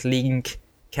that Link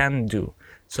can do.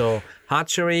 So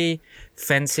archery,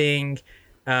 fencing,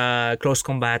 close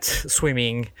combat,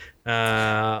 swimming,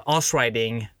 horse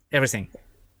riding, everything.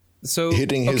 So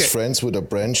hitting his friends with a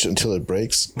branch until it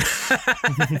breaks.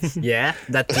 Yeah,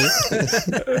 that too.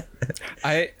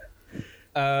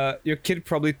 Your kid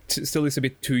probably still is a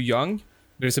bit too young.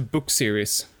 There's a book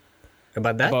series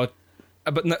about that.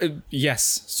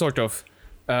 Yes, sort of,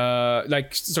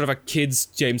 like sort of a kids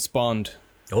James Bond.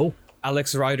 Oh,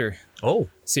 Alex Rider. Oh,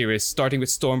 series starting with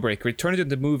Stormbreaker. It turned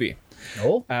into the movie.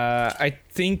 Oh, I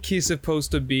think he's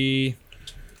supposed to be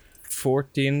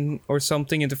 14 or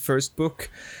something in the first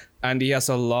book. And he has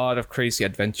a lot of crazy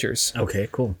adventures. Okay,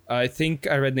 cool. I think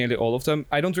I read nearly all of them.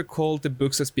 I don't recall the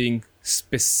books as being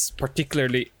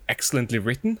particularly excellently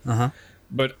written.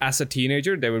 But as a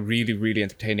teenager, they were really, really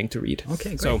entertaining to read. Okay,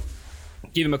 great. So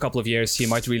give him a couple of years. He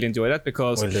might really enjoy that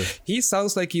because he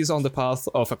sounds like he's on the path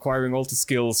of acquiring all the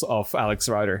skills of Alex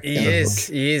Rider. He is.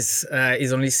 He's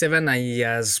only 7. He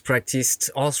has practiced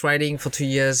horse riding for 2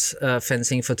 years,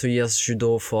 fencing for 2 years,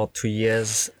 judo for 2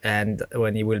 years. And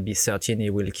when he will be 13, he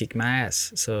will kick my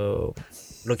ass. So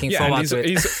looking Yeah, forward to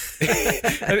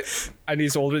it. and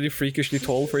he's already freakishly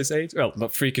tall for his age. Well,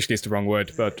 not freakishly is the wrong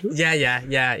word, but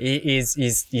Yeah.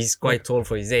 He's quite tall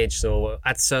for his age. So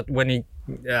when he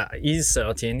is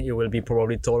 13, he will be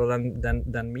probably taller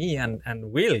than me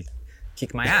and will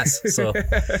kick my ass. So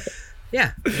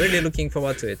yeah, really looking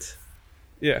forward to it.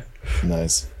 yeah.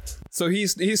 Nice. So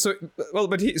he's so well,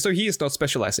 but he is not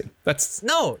specializing. That's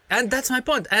No, and that's my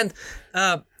point. And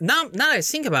now I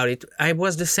think about it, I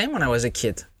was the same when I was a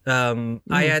kid.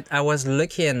 I was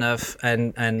lucky enough,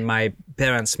 and my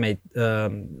parents made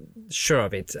sure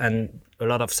of it, and a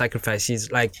lot of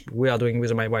sacrifices, like we are doing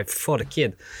with my wife for the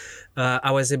kid.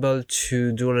 I was able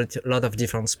to do a lot of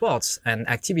different sports and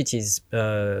activities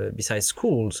besides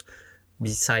school.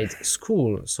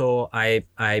 So I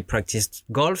practiced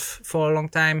golf for a long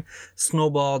time,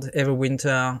 snowboard every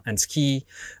winter, and ski,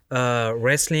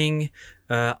 wrestling,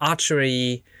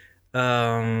 archery,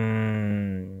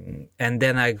 and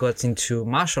then I got into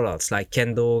martial arts like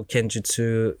kendo,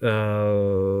 kenjutsu,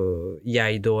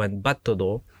 iaido, and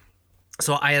battodo.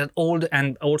 So I had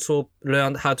and also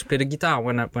learned how to play the guitar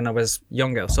when I was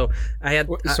younger. So I had.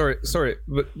 Sorry.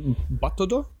 But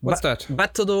Battodo? What's that?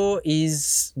 Battodo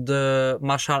is the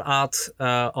martial art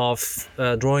of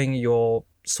drawing your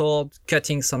sword,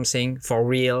 cutting something for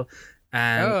real,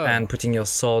 and putting your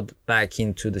sword back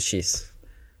into the sheath.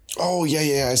 Oh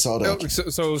yeah, I saw that.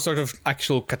 So sort of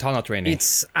actual katana training.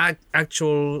 It's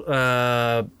actual.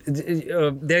 There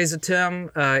is a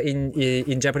term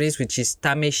in Japanese which is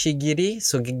tameshi-giri.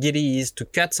 So giri is to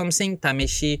cut something.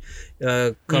 Tameshi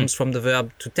comes from the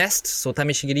verb to test. So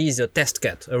tameshi-giri is a test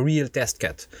cut, a real test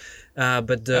cut.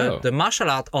 But the martial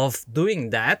art of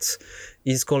doing that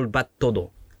is called battodo.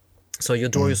 So you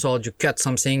draw your sword, you cut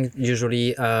something,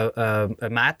 usually a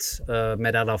mat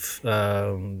made out of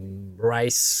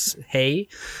rice hay,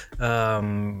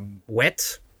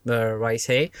 wet rice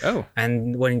hay. Oh.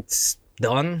 And when it's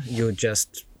done, you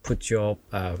just put your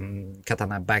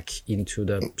katana back into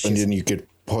the sheath. And then you get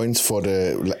points for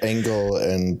the angle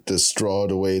and the straw,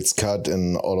 the way it's cut,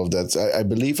 and all of that. I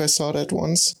believe I saw that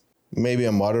once. Maybe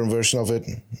a modern version of it.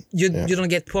 You don't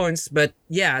get points, but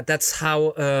yeah, that's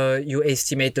how you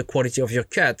estimate the quality of your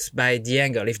cut, by the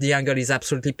angle. If the angle is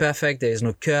absolutely perfect, there is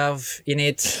no curve in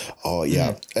it. Oh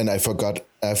yeah, and I forgot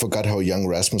how young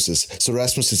Rasmus is. So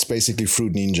Rasmus is basically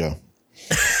Fruit Ninja.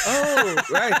 Oh,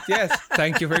 right, yes.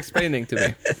 Thank you for explaining to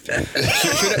me.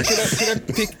 Should I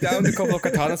pick down the couple of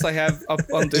katanas I have up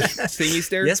on the thingies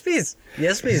there? Yes, please.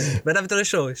 But after the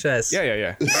show, yes.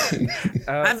 Yeah.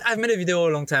 I've made a video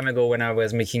a long time ago when I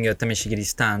was making a tameshi-giri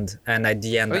stand, and at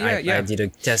the end I did a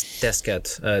test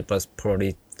cut. It was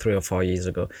probably 3 or 4 years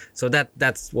ago. So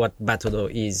that's what battodo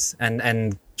is.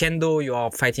 And kendo, you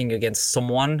are fighting against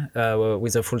someone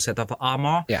with a full set of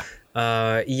armor. Yeah.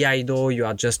 Iaido,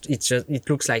 it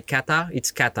looks like kata. It's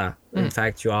kata. In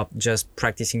fact, you are just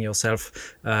practicing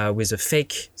yourself with a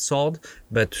fake sword,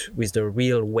 but with the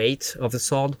real weight of the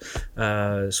sword.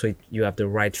 So you have the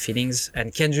right feelings.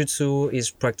 And kenjutsu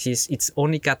is practice. It's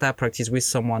only kata practice with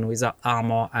someone with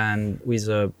armor and with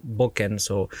a bokken,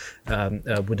 so a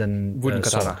wooden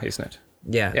katana, sword. isn't it?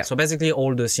 Yeah. So basically,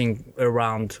 all the things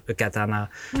around a katana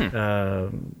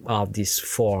are these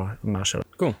 4 martial.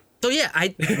 Cool. So yeah,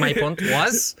 my point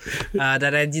was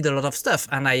that I did a lot of stuff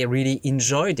and I really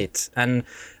enjoyed it. And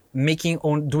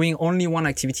doing only one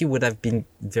activity would have been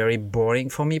very boring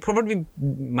for me. Probably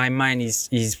my mind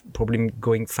is probably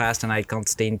going fast and I can't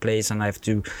stay in place and I have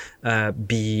to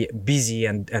be busy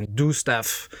and do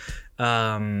stuff.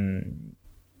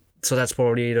 So that's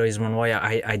probably the reason why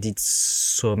I did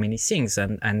so many things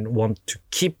and want to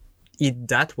keep it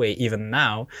that way even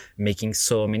now, making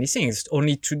so many things.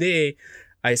 Only today,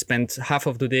 I spent half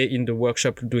of the day in the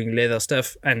workshop doing leather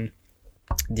stuff and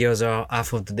the other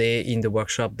half of the day in the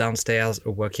workshop downstairs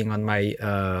working on my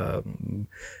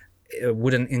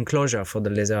wooden enclosure for the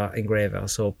laser engraver.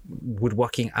 So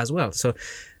woodworking as well. So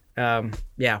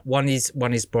one is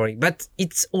boring, but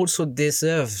it also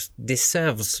deserves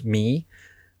me,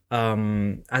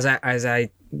 as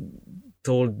I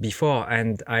told before,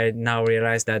 and I now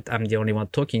realize that I'm the only one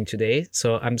talking today,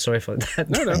 so I'm sorry for that.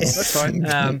 No, that's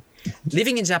fine.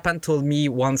 Living in Japan told me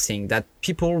one thing, that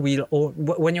people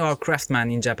when you are a craftsman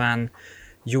in Japan,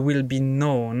 you will be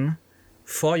known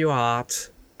for your art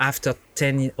after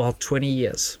 10 or 20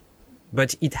 years.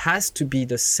 But it has to be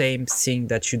the same thing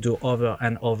that you do over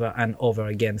and over and over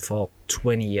again for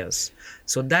 20 years.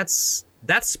 So that's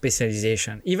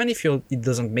specialization. Even if it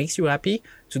doesn't make you happy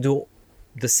to do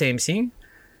the same thing,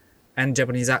 and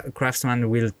Japanese craftsmen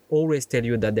will always tell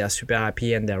you that they are super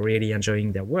happy and they're really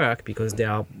enjoying their work because they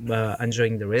are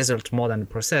enjoying the result more than the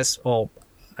process, or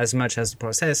as much as the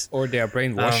process. Or they are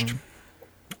brainwashed.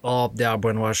 Or they are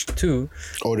brainwashed too.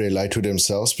 Or they lie to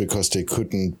themselves because they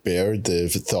couldn't bear the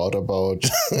thought about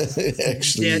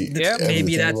actually.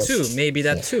 Maybe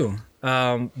that too.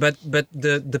 But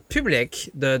the public,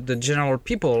 the general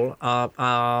people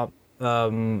are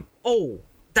oh,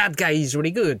 that guy is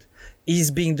really good. He's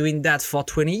been doing that for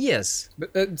 20 years.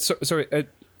 But sorry,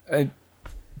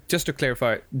 just to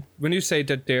clarify, when you say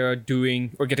that they are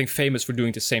doing or getting famous for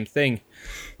doing the same thing,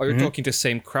 are you talking the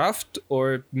same craft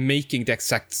or making the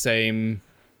exact same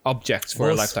objects for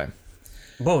a lifetime?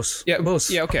 Both. Yeah, both.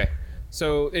 Yeah, okay.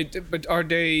 So, but are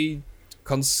they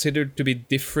considered to be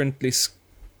differently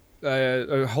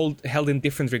or held in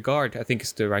different regard? I think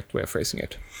is the right way of phrasing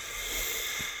it.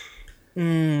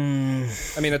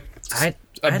 I mean,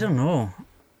 I don't know.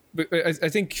 But I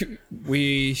think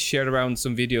we shared around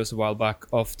some videos a while back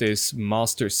of this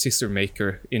master scissor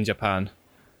maker in Japan.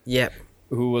 Yeah.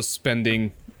 Who was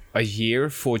spending a year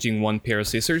forging one pair of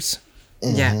scissors.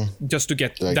 Yeah. Just to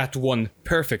get that one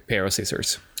perfect pair of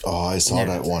scissors. Oh, I saw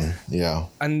that one. Yeah.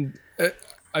 And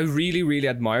I really, really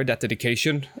admire that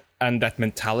dedication and that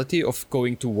mentality of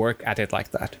going to work at it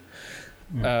like that.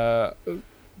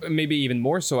 Maybe even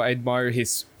more so, I admire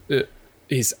his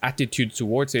attitude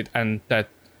towards it, and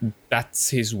that's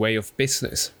his way of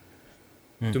business.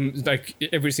 Like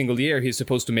every single year, he's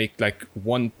supposed to make like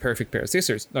one perfect pair of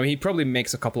scissors. Now he probably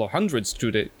makes a couple of hundreds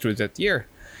through that year,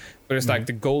 but it's like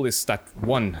the goal is that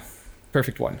one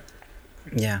perfect one.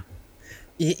 Yeah,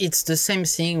 it's the same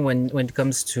thing when it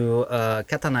comes to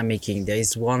katana making. There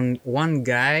is one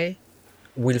guy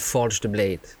will forge the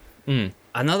blade,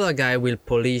 another guy will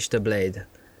polish the blade.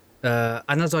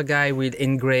 Another guy will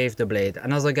engrave the blade.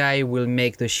 Another guy will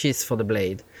make the sheath for the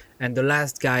blade. And the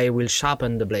last guy will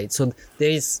sharpen the blade. So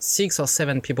there is 6 or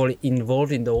 7 people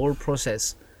involved in the whole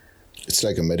process. It's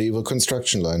like a medieval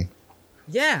construction line.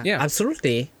 Yeah.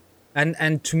 Absolutely.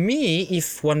 And to me,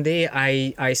 if one day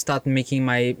I start making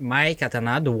my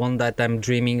katana, the one that I'm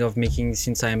dreaming of making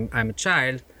since I'm a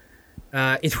child,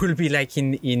 it will be like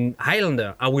in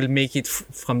Highlander. I will make it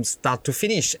from start to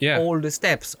finish. Yeah. All the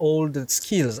steps, all the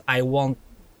skills. I want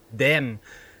them.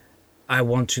 I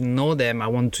want to know them. I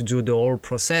want to do the whole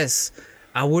process.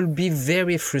 I will be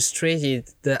very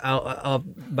frustrated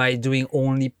by doing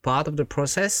only part of the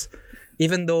process,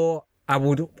 even though I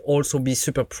would also be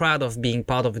super proud of being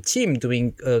part of a team,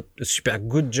 doing a super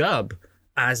good job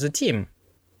as a team.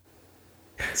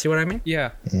 See what I mean?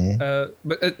 Yeah.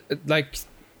 But like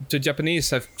the Japanese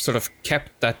have sort of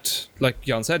kept that, like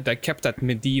Jan said, they kept that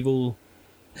medieval,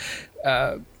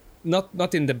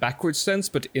 not in the backwards sense,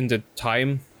 but in the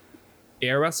time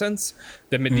era sense,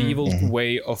 the medieval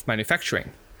way of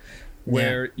manufacturing,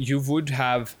 where you would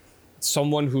have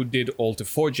someone who did all the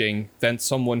forging, then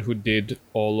someone who did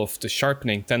all of the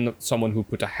sharpening, then someone who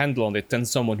put a handle on it, then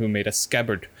someone who made a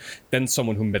scabbard, then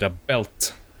someone who made a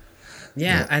belt.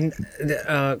 Yeah, and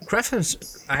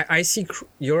I see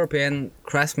European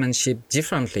craftsmanship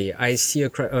differently. I see a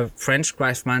French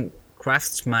craftsman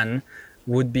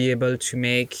would be able to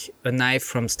make a knife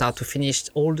from start to finish,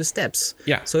 all the steps.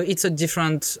 Yeah. So it's a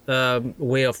different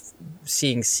way of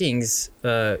seeing things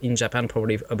in Japan,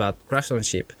 probably about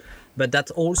craftsmanship. But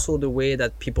that's also the way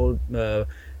that people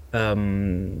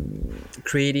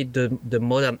created the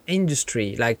modern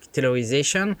industry. Like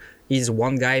tailorization is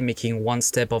one guy making one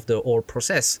step of the whole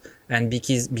process, and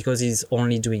because he's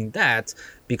only doing that,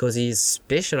 because he's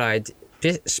specialized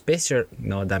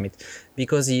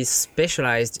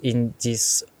in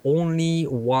this only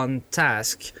one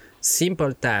task,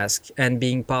 simple task, and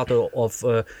being part of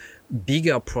a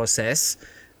bigger process.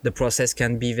 The process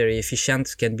can be very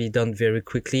efficient, can be done very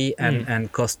quickly,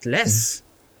 and cost less.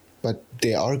 But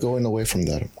they are going away from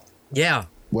that. Yeah.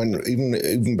 When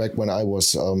even back when I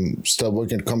was still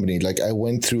working at a company, like I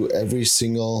went through every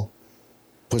single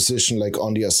position, like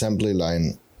on the assembly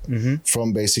line,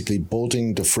 from basically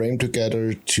bolting the frame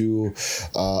together to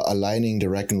aligning the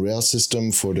rack and rail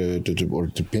system for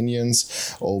the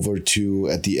pinions, over to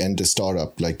at the end the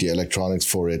startup, like the electronics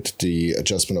for it, the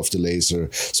adjustment of the laser.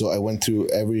 So I went through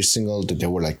every single. There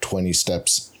were like 20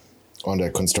 steps on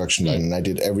that construction line, and I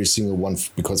did every single one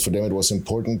because for them it was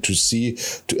important to see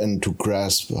and to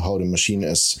grasp how the machine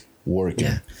is working.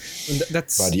 Yeah.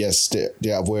 But yes,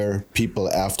 there were people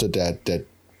after that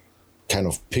kind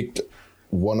of picked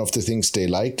one of the things they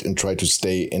liked and tried to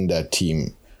stay in that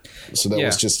team. So that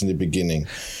was just in the beginning.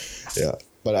 Yeah,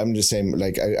 but I'm the same.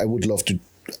 Like I would love to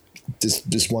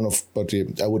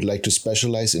I would like to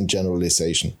specialize in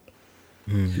generalization.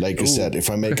 Like you said, if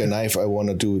I make a knife, I want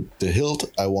to do the hilt,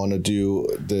 I want to do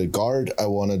the guard, I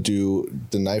want to do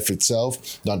the knife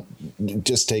itself. Not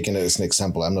just taking it as an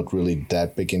example. I'm not really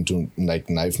that big into like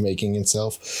knife making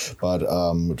itself, but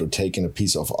taking a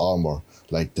piece of armor,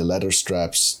 like the leather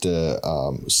straps, the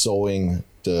sewing,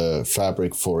 the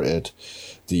fabric for it,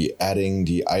 the adding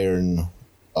the iron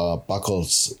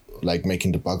buckles, like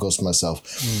making the buckles myself.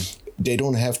 They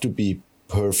don't have to be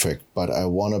perfect, but I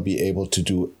want to be able to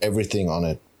do everything on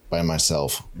it by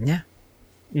myself. Yeah.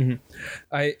 Mm-hmm.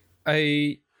 I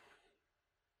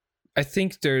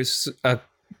think there's a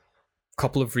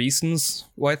couple of reasons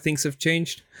why things have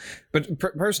changed, but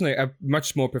personally, I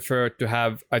much more prefer to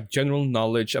have a general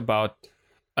knowledge about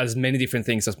as many different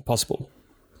things as possible.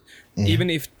 Even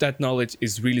if that knowledge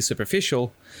is really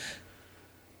superficial,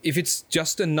 if it's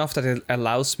just enough that it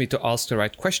allows me to ask the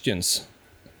right questions,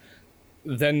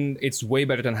 then it's way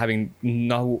better than having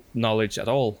no knowledge at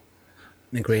all.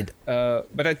 Agreed.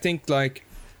 But I think, like,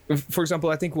 for example,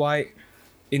 I think why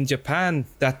in Japan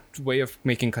that way of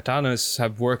making katanas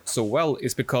have worked so well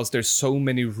is because there's so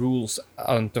many rules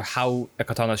onto how a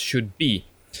katana should be.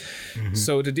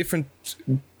 So the different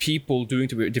people doing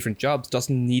different jobs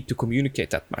doesn't need to communicate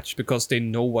that much because they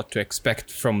know what to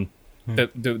expect from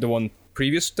the one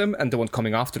previous to them and the one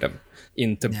coming after them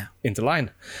into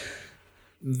line.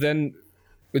 Then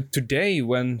today,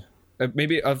 when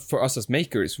maybe for us as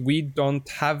makers, we don't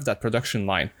have that production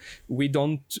line. We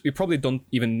probably don't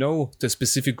even know the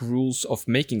specific rules of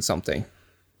making something.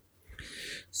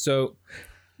 So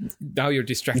now you're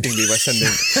distracting me by giving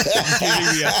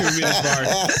me a 2-minute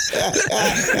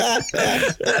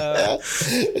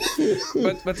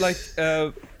bar. But like,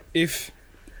 if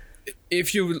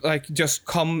you like just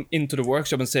come into the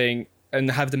workshop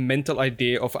and have the mental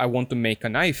idea of I want to make a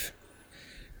knife,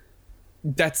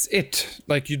 that's it.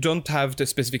 Like, you don't have the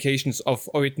specifications of,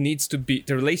 it needs to be,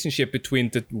 the relationship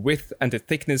between the width and the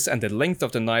thickness and the length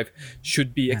of the knife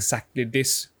should be exactly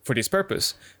this for this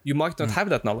purpose. You might not have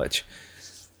that knowledge.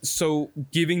 So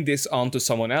giving this on to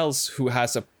someone else who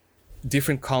has a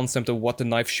different concept of what the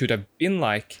knife should have been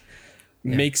like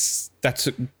makes that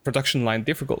production line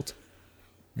difficult.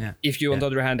 Yeah. If you, on the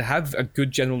other hand, have a good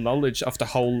general knowledge of the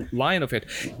whole line of it,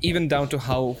 even down to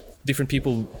how different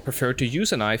people prefer to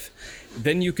use a knife,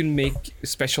 then you can make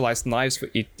specialized knives for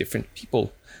each different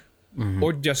people,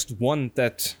 or just one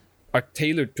that are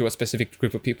tailored to a specific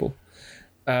group of people,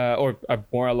 or are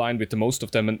more aligned with the most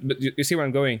of them. But you see where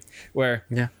I'm going, where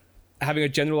having a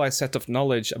generalized set of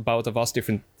knowledge about a vast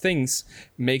different things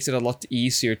makes it a lot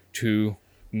easier to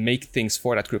make things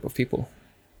for that group of people.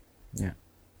 Yeah.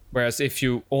 Whereas if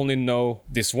you only know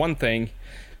this one thing,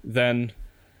 then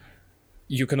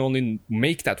you can only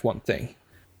make that one thing.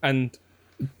 And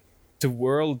the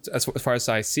world, as far as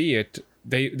I see it,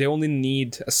 they only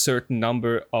need a certain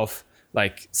number of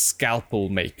like scalpel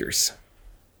makers.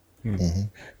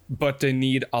 But they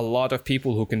need a lot of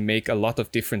people who can make a lot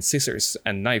of different scissors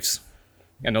and knives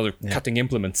and other cutting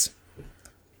implements.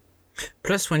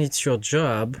 Plus, when it's your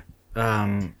job,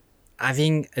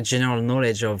 having a general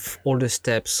knowledge of all the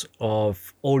steps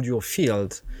of all your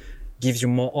field gives you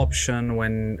more option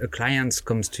when a client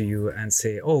comes to you and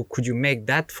say, oh, could you make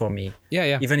that for me?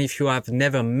 Yeah. Even if you have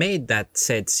never made that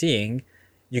said thing,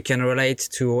 you can relate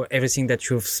to everything that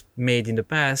you've made in the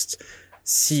past,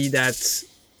 see that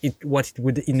what it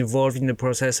would involve in the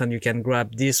process, and you can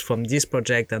grab this from this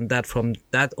project and that from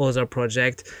that other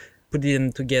project, put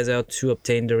them together to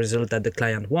obtain the result that the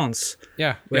client wants.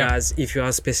 Whereas if you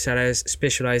are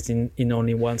specialized in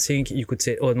only one thing, you could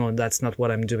say, oh no, that's not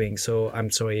what I'm doing, so I'm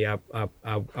sorry, I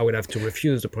would have to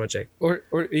refuse the project.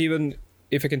 Or even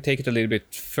if I can take it a little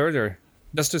bit further,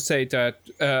 just to say that,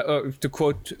 to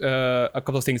quote a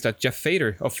couple of things that Jeff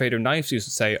Fader of Fader Knives used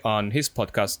to say on his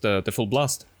podcast, The Full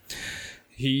Blast.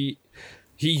 He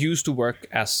used to work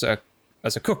as a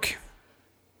cook.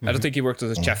 I don't think he worked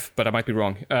as a chef, but I might be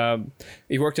wrong.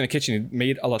 He worked in a kitchen. He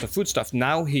made a lot of food stuff.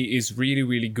 Now he is really,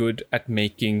 really good at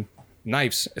making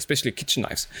knives, especially kitchen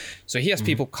knives. So he has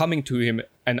people coming to him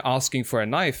and asking for a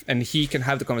knife, and he can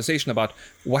have the conversation about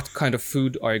what kind of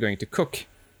food are you going to cook.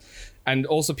 And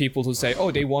also people who say, oh,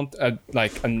 they want a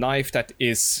knife that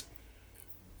is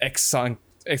X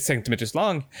centimeters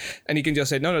long, and he can just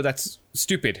say, no, that's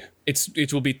stupid.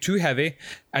 It will be too heavy,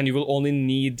 and you will only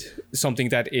need something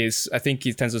that is, I think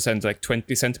he tends to send like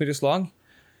 20 centimeters long.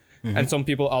 And some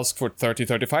people ask for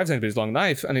 35 centimeters long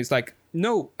knife, and it's like,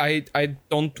 no, I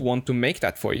don't want to make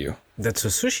that for you. That's a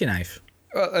sushi knife.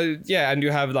 And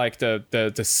you have like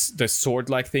the sword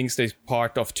like things. They're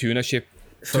part of tuna ship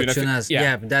For tunas,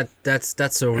 yeah,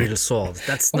 that's a real sword.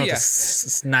 That's not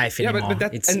a knife anymore.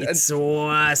 But it's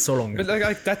so long. But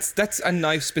like that's a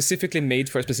knife specifically made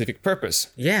for a specific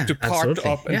purpose. Yeah, to part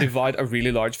absolutely. up and divide a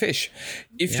really large fish.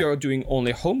 If you're doing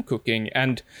only home cooking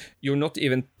and you're not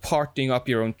even parting up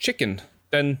your own chicken,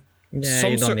 then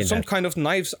some kind of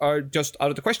knives are just out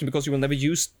of the question because you will never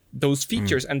use those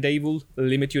features and they will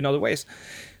limit you in other ways.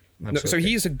 So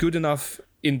he is good enough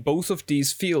in both of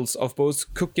these fields of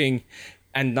both cooking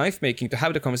and knife making to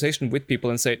have the conversation with people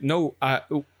and say, no,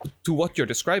 to what you're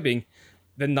describing,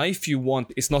 the knife you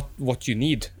want is not what you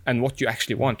need and what you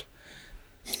actually want.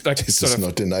 Like, this is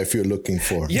not the knife you're looking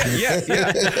for. Yeah.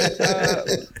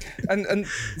 And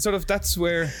sort of that's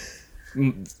where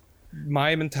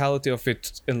my mentality of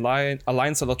it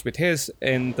aligns a lot with his,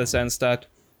 in the sense that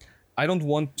I don't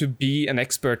want to be an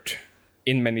expert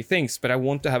in many things, but I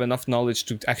want to have enough knowledge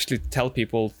to actually tell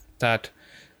people that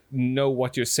no,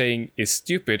 what you're saying is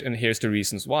stupid and here's the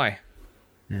reasons why.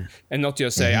 And not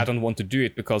just say I don't want to do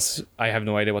it because I have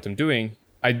no idea what I'm doing.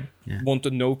 I want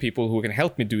to know people who can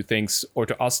help me do things, or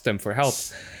to ask them for help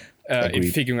in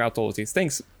figuring out all of these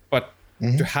things. But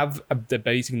to have the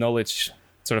basic knowledge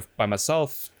sort of by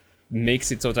myself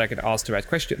makes it so that I can ask the right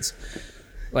questions.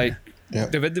 Like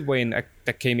the Reddit way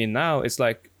that came in now is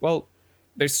like, well,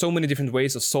 there's so many different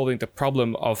ways of solving the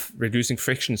problem of reducing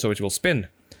friction so it will spin.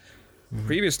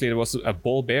 Previously, there was a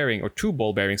ball bearing or two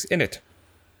ball bearings in it.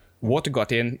 Water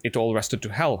got in, it all rusted to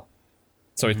hell.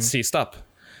 So it seized up.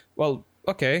 Well,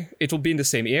 okay, it will be in the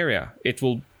same area. It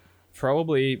will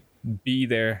probably be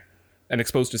there and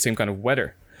exposed to the same kind of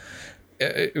weather.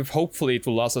 Hopefully, it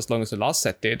will last as long as the last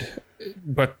set did.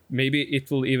 But maybe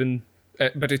it will even...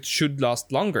 but it should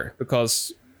last longer,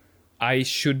 because I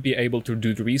should be able to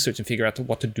do the research and figure out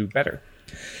what to do better.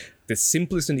 The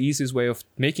simplest and easiest way of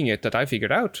making it that I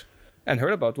figured out and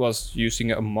heard about was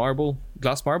using a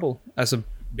glass marble as a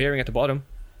bearing at the bottom,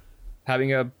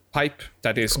 having a pipe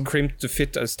that is crimped to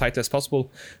fit as tight as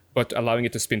possible, but allowing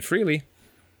it to spin freely.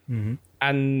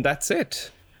 And that's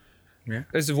it.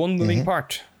 There's one moving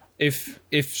part. If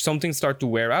something starts to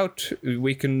wear out,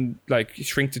 we can like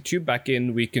shrink the tube back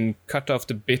in. We can cut off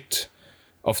the bit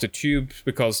of the tube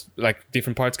because like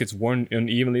different parts gets worn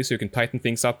unevenly, so you can tighten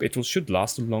things up. It should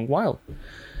last a long while.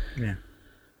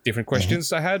 Different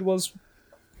questions I had was,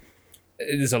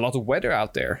 there's a lot of weather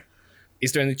out there.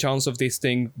 Is there any chance of this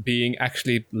thing being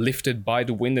actually lifted by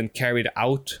the wind and carried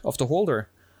out of the holder?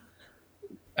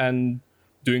 And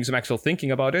doing some actual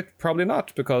thinking about it, probably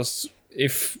not, because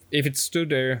if it stood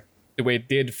there the way it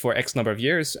did for X number of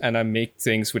years and I make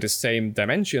things with the same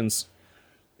dimensions,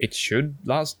 it should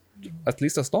last at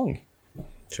least as long.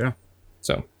 Sure.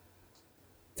 So,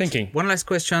 thinking. One last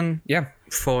question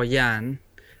for Jan.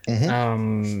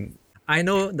 I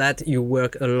know that you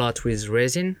work a lot with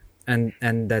resin and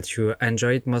that you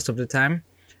enjoy it most of the time.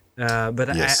 But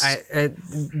I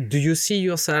do you see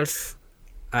yourself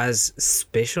as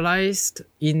specialized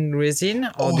in resin,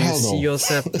 or do you see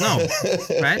yourself? No,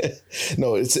 right?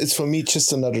 No, it's for me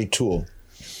just another tool.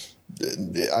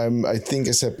 I think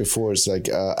I said before, it's like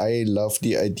I love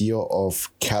the idea of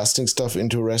casting stuff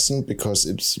into resin because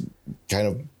it's kind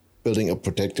of building a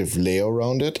protective layer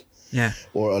around it.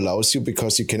 Or allows you,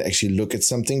 because you can actually look at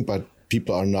something, but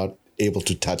people are not able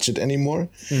to touch it anymore.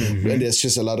 And there's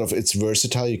just it's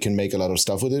versatile. You can make a lot of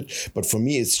stuff with it. But for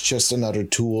me, it's just another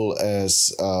tool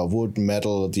as wood,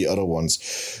 metal, the other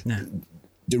ones.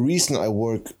 The reason I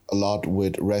work a lot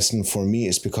with resin for me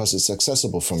is because it's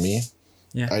accessible for me.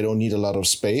 I don't need a lot of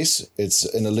space. It's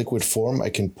in a liquid form. I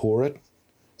can pour it.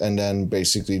 And then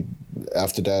basically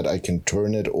after that, I can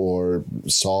turn it or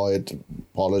saw it,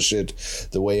 polish it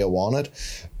the way I want it.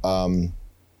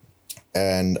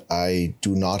 And I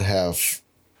do not have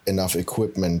enough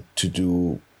equipment to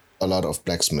do a lot of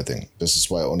blacksmithing. This is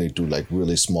why I only do like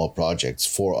really small projects,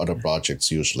 4 other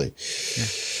projects usually.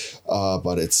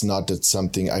 But it's not that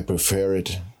something I prefer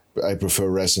it. I prefer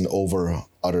resin over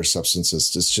other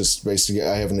substances. It's just basically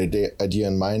I have an idea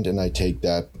in mind and I take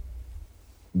that,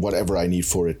 whatever I need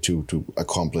for it to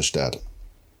accomplish that.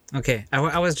 Okay,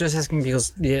 I was just asking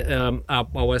because I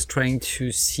was trying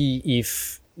to see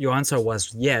if your answer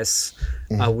was yes.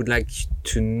 I would like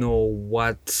to know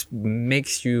what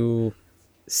makes you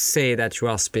say that you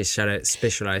are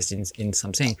specialized in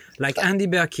something. Like Andy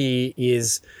Berkey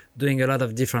is doing a lot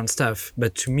of different stuff,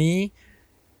 but to me,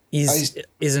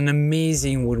 is an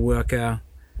amazing woodworker.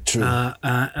 True.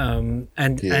 And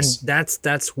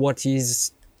that's what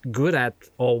he's good at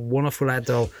or wonderful at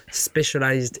or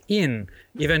specialized in,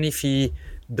 even if he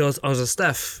does other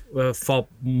stuff for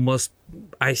most,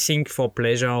 I think, for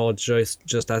pleasure or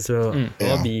just as a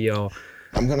hobby or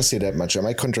I'm going to say that much. I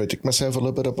might contradict myself a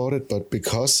little bit about it, but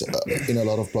because in a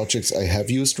lot of projects I have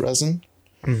used resin,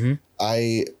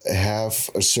 I have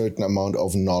a certain amount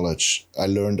of knowledge. I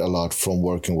learned a lot from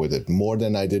working with it, more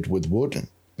than I did with wood,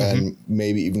 and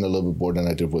maybe even a little bit more than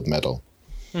I did with metal.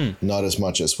 Not as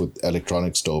much as with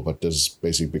electronics though, but this is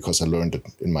basically because I learned it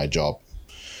in my job.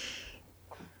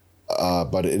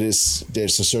 But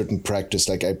there's a certain practice,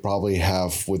 like I probably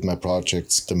have with my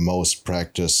projects the most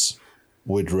practice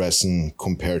with resin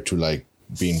compared to like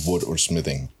being wood or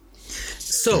smithing.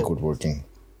 So like woodworking.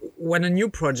 When a new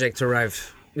project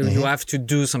arrives, you have to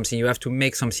do something, you have to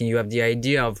make something, you have the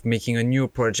idea of making a new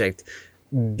project.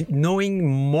 Knowing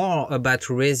more about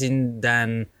resin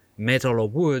than metal or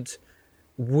wood,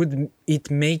 would it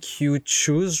make you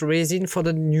choose resin for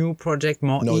the new project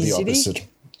more easily? No, the opposite.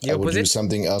 I would do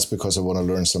something else because I want to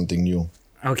learn something new.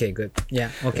 Okay, good. Yeah,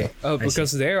 okay.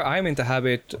 Because there I'm in the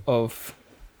habit of,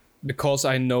 because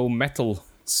I know metal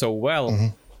so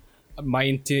well, my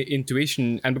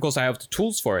intuition, and because I have the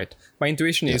tools for it, my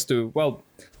intuition is to, well,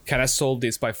 can I solve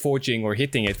this by forging or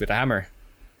hitting it with a hammer?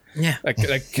 Yeah.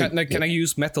 Can I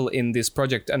use metal in this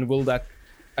project, and will that,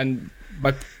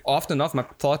 but often enough my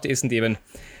thought isn't even,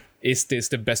 is this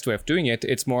the best way of doing it?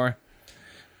 It's more,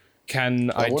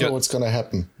 I wonder what's gonna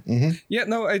happen. Yeah,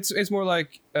 no, it's more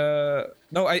like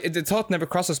the thought never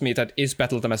crosses me that is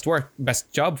metal the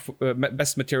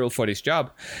best material for this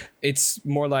job. It's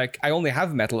more like I only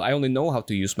have metal, I only know how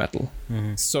to use metal.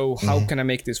 So how can I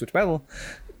make this with metal?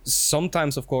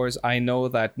 Sometimes, of course, I know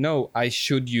that no, I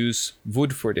should use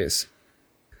wood for this,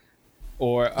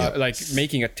 or like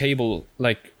making a table,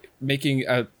 like making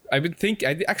a. I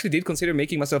actually did consider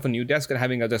making myself a new desk and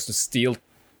having just a steel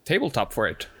tabletop for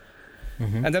it.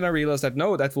 And then I realized that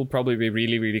no, that will probably be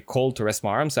really, really cold to rest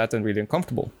my arms at and really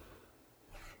uncomfortable.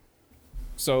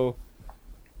 So,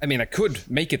 I mean, I could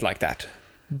make it like that,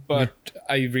 but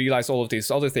I realized all of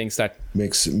these other things that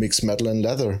mix metal and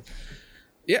leather.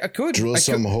 Yeah, I could drill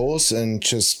some holes and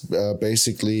just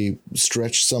basically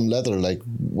stretch some leather, like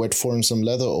wet form some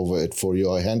leather over it for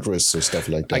your hand wrists or stuff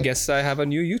like that. I guess I have a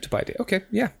new YouTube idea. Okay,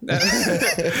 yeah.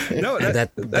 No,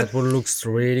 that one looks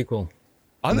really cool.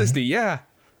 Honestly, yeah.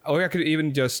 Or I could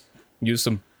even just use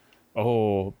some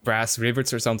brass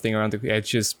rivets or something around the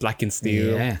edges, blackened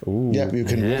steel. Yeah, you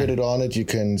can rivet it on it. You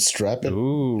can strap it.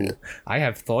 Ooh, I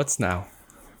have thoughts now.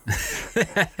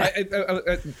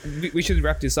 We should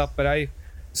wrap this up, but I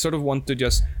sort of want to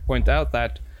just point out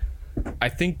that I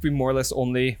think we more or less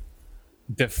only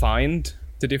defined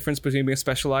the difference between being a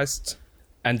specialized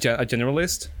and a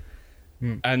generalist.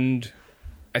 And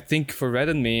I think for Red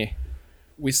and me,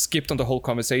 we skipped on the whole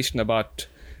conversation about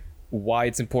why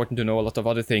it's important to know a lot of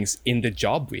other things in the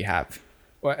job we have.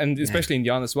 And especially in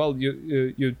Jan as well,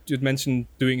 you'd mentioned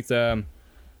doing the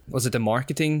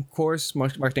marketing course,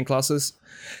 marketing classes,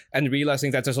 and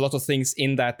realizing that there's a lot of things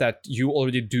in that you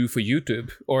already do for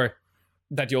YouTube, or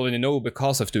that you already know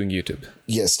because of doing YouTube.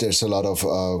 Yes, there's a lot of,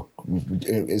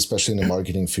 especially in the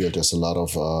marketing field, there's a lot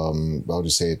of,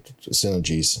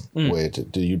 synergies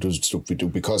with the YouTube stuff we do,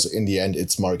 because in the end,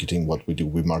 it's marketing what we do.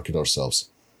 We market ourselves.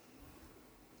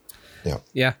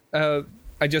 Yeah.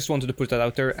 I just wanted to put that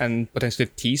out there and potentially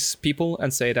tease people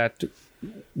and say that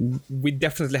we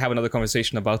definitely have another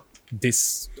conversation about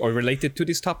this or related to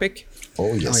this topic.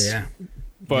 Oh, yes. Oh, yeah.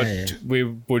 But we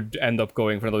would end up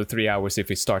going for another 3 hours if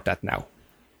we start that now.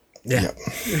 Yeah.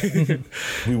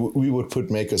 we would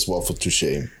put Maker's Waffle to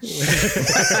shame.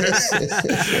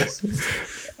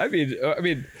 I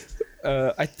mean,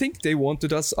 I think they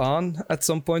wanted us on at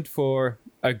some point for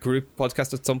a group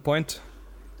podcast at some point.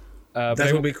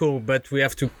 That would be cool, but we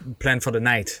have to plan for the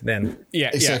night then.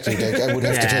 Yeah, exactly. Like I would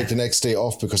have to take the next day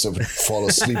off because I would fall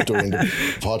asleep during the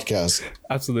podcast.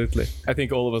 Absolutely. I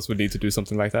think all of us would need to do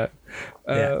something like that.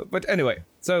 But anyway,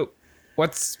 so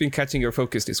what's been catching your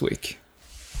focus this week?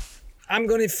 I'm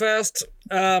going first.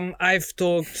 I've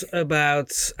talked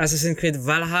about Assassin's Creed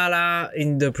Valhalla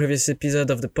in the previous episode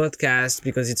of the podcast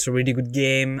because it's a really good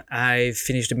game. I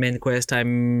finished the main quest.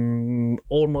 I'm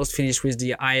almost finished with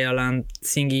the Ireland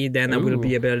thingy. Then I will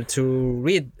be able to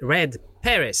raid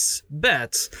Paris.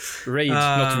 But raid,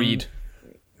 not read.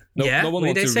 No one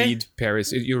wants to read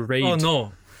Paris. You raid. Oh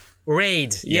no.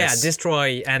 Raid, yes.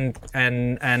 Destroy and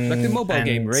like the mobile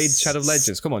game, Raid Shadow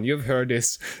Legends. Come on, you've heard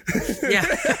this. Yeah,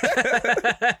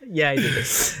 yeah, I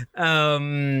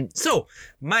did. So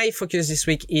my focus this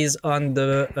week is on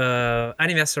the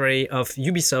anniversary of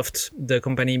Ubisoft, the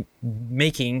company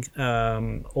making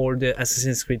all the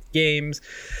Assassin's Creed games.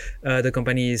 The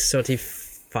company is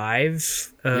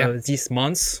 35 this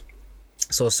month.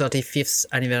 So 35th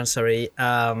anniversary.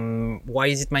 Why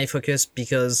is it my focus?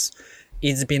 Because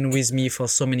it's been with me for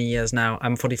so many years now.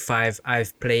 I'm 45.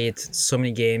 I've played so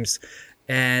many games,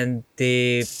 and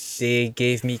they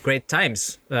gave me great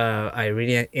times. I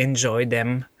really enjoyed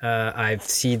them. I've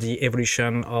seen the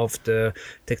evolution of the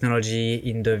technology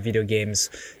in the video games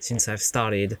since I've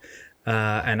started.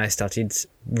 And I started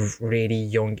really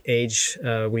young age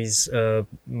with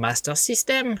Master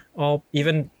System, or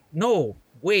even no,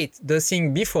 wait, the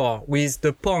thing before with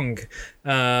the Pong.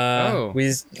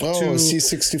 With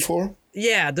C64.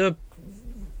 Yeah, the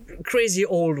crazy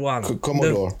old one.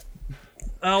 Commodore.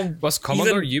 Was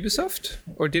Commodore Ubisoft,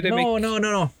 or did they make?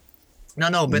 No.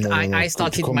 But I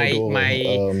started my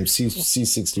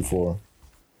C64.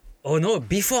 Oh no!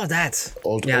 Before that,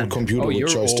 old computer with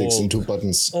joysticks old. and 2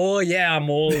 buttons. Oh yeah, I'm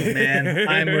old, man.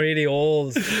 I'm really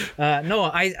old.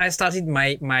 No, I started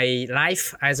my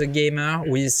life as a gamer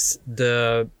with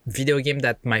the video game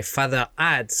that my father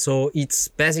had. So it's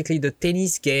basically the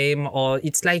tennis game, or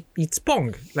it's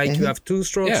Pong. Like you have 2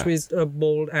 strokes with a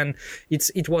ball, and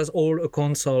it was all a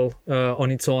console on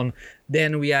its own.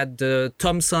 Then we had the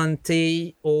Thomson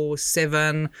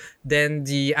T07, then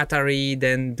the Atari,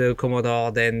 then the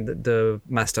Commodore, then the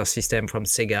Master System from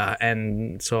Sega,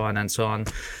 and so on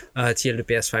till the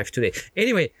PS5 today.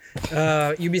 Anyway,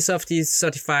 Ubisoft is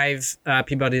 35.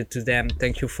 Happy birthday to them.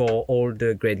 Thank you for all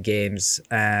the great games.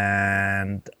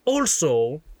 And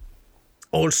also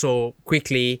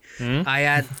quickly, I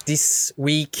had this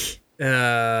week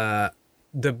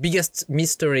the biggest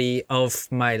mystery of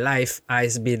my life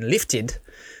has been lifted.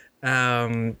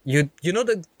 You know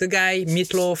the guy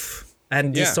Meatloaf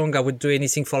and this song, I Would Do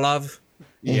Anything for Love.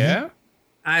 Yeah.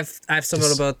 I've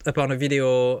stumbled upon a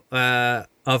video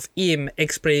of him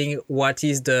explaining what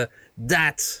is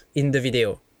that in the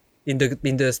video, in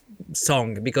the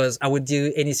song, because I would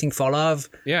do anything for love,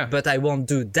 but I won't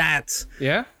do that.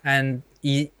 Yeah. And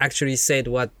he actually said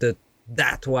what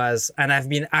that was, and I've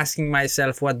been asking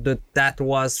myself what that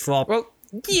was for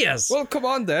years. Well, come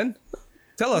on then.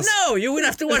 Tell us. No, you will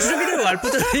have to watch the video. I'll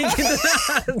put a link in the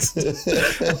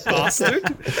Bastard.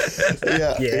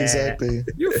 Yeah, exactly.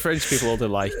 You French people all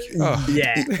alike. Oh.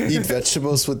 Yeah. Eat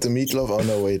vegetables with the meatloaf. Oh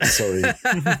no, wait, sorry.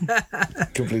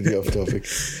 Completely off topic.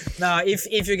 Now,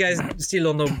 if you guys still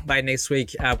don't know by next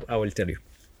week, I will tell you.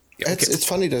 It's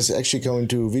funny that it's actually going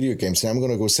to video games. Now I'm going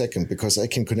to go second because I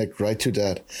can connect right to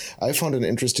that. I found an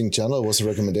interesting channel. It was a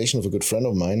recommendation of a good friend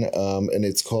of mine, and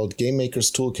it's called Game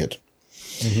Maker's Toolkit.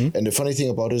 And the funny thing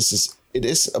about this is it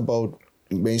is about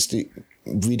basically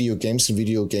video games and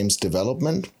video games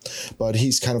development, but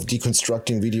he's kind of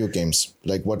deconstructing video games,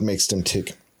 like what makes them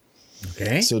tick.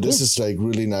 Okay. So this is like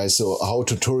really nice. So how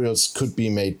tutorials could be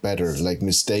made better, like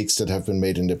mistakes that have been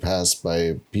made in the past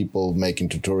by people making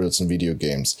tutorials in video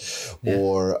games.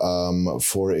 Or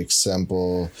for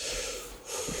example,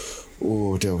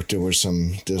 there's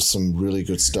some really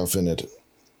good stuff in it.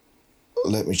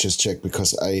 Let me just check,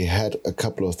 because I had a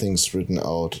couple of things written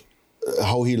out.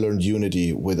 How he learned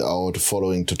Unity without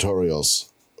following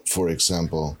tutorials, for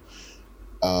example.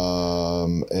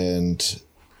 And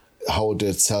how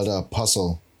the Zelda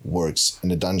puzzle works in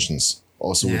the dungeons,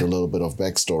 also with a little bit of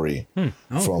backstory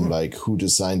from like who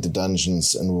designed the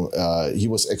dungeons. And he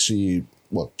was actually,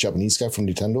 Japanese guy from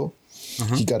Nintendo.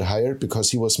 He got hired because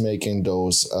he was making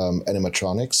those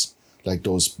animatronics, like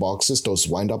those boxes, those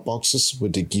wind-up boxes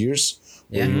with the gears,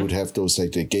 where you would have those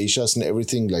like the geishas and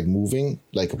everything like moving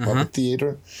like a puppet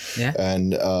theater. Yeah.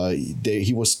 And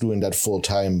he was doing that full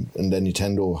time, and then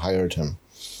Nintendo hired him.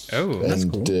 Oh, that's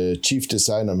and cool. The chief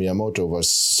designer Miyamoto was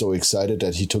so excited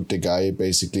that he took the guy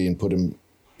basically and put him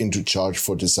into charge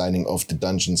for designing of the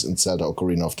dungeons in Zelda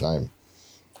Ocarina of Time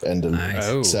and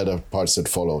the Zelda parts that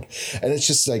followed. And it's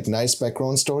just like nice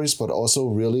background stories, but also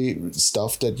really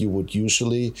stuff that you would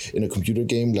usually in a computer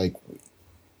game, like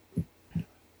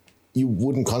you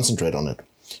wouldn't concentrate on it.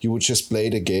 You would just play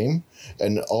the game,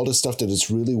 and all the stuff that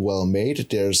is really well made,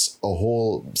 there's a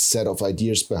whole set of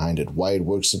ideas behind it, why it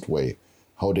works that way,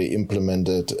 how they implement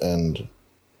it, and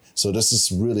so this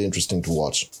is really interesting to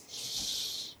watch.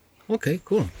 Okay,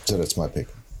 cool. So that's my pick.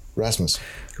 Rasmus.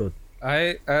 Cool.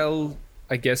 I'll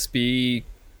guess be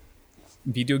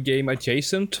video game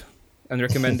adjacent and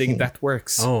recommending That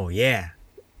Works. Oh yeah.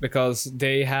 Because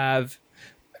they have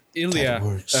Ilya,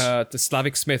 the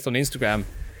Slavic Smith on Instagram,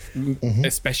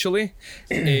 especially,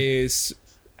 he is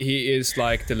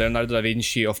like the Leonardo da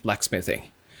Vinci of blacksmithing.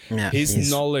 Yeah,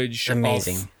 his knowledge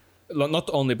amazing. Of not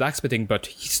only blacksmithing but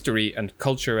history and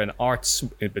culture and arts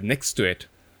next to it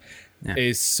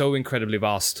is so incredibly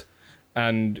vast,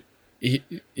 and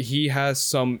he has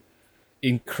some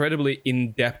incredibly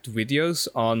in-depth videos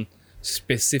on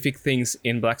specific things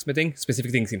in blacksmithing,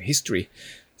 specific things in history,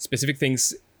 specific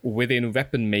things within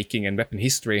weapon making and weapon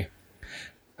history.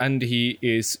 And he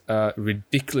is a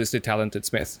ridiculously talented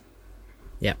smith.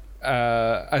 Yeah.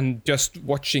 And just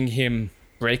watching him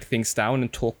break things down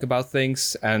and talk about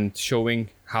things and showing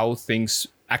how things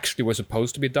actually were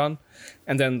supposed to be done.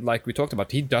 And then, like we talked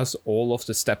about, he does all of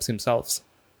the steps himself.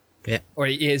 Yeah. Or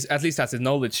he at least has the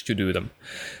knowledge to do them.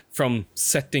 From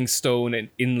setting stone and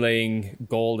inlaying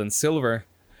gold and silver,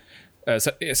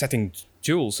 setting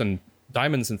jewels and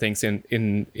diamonds and things in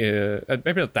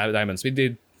maybe not diamonds. We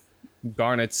did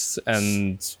garnets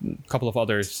and a couple of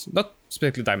others, not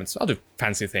specifically diamonds, other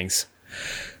fancy things.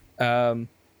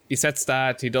 He sets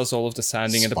that. He does all of the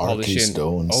sanding and the Sparkly polishing.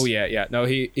 stones. Oh yeah. No,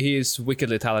 he is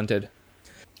wickedly talented.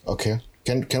 Okay.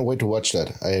 Can't wait to watch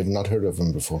that. I have not heard of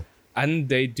him before. And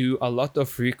they do a lot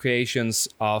of recreations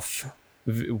of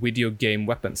video game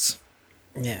weapons.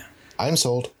 Yeah. I'm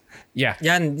sold. Yeah.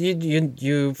 Yeah, and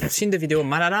you've seen the video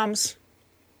Man at Arms?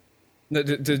 The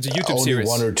YouTube Only series.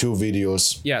 1 or 2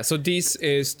 videos. Yeah, so these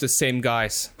is the same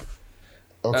guys.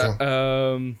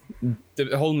 Okay.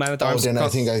 The whole Man at Oh, Arms. then I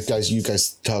think you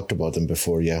guys talked about them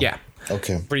before, yeah. Yeah,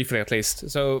 Okay. briefly at least.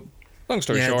 So, long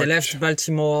story Yeah, short. they left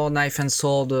Baltimore Knife and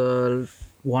Sword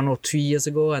 1 or 2 years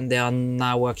ago, and they are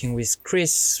now working with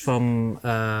Chris from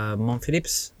Mount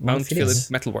Phillips. Mount Phillip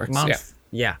Metalworks.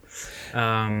 Yeah.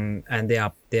 And they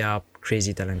are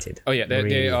crazy talented. Oh, yeah, they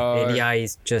Really. are- Elia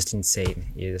is just insane.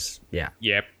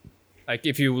 Yep. Like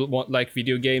if you want like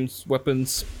video games,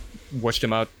 weapons, watch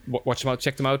them out,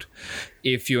 check them out.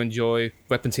 If you enjoy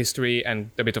weapons history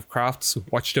and a bit of crafts,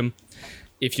 watch them.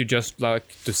 If you just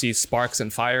like to see sparks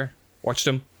and fire, watch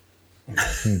them.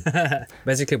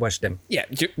 Basically, watch them. Yeah,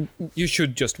 you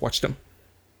should just watch them.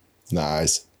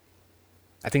 Nice.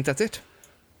 I think that's it.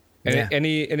 Yeah.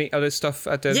 Any other stuff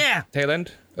at the Yeah. tail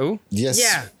end? Oh, Yes.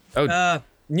 Yeah. Oh.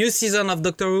 New season of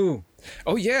Doctor Who.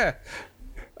 oh yeah.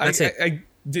 That's it.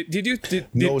 Did you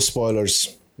No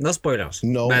spoilers. No spoilers.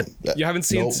 No. But you haven't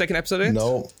seen No. the second episode yet?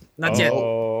 No. not yet.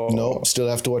 No. Still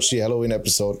have to watch the Halloween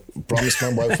episode. Promise my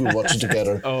wife we'll watch it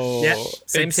together. Oh, Yeah.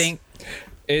 Same it's- thing.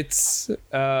 It's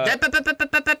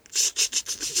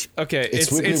Shh. okay. It's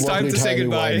wibbly time wobbly, to say timey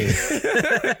goodbye.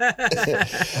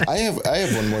 wimey. I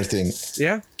have one more thing.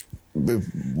 Yeah.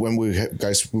 When we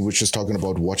were just talking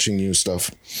about watching new stuff.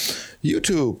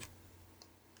 YouTube.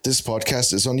 This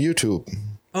podcast is on YouTube.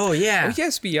 Oh yeah. Oh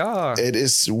yes, we are. It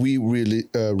is. We really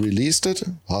released it.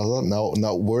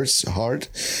 Now words hard.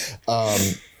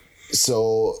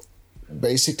 So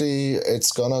basically,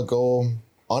 it's gonna go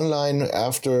online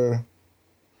after.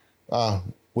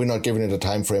 We're not giving it a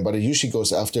time frame, but it usually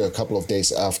goes after a couple of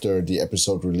days after the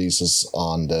episode releases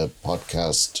on the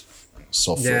podcast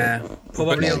software. Yeah.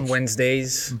 Probably Like- on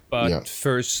Wednesdays. But Yeah.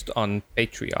 first on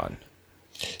Patreon.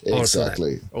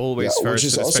 Exactly. Always Yeah, which first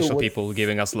is to the also special what- people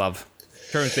giving us love.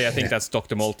 Currently, I think that's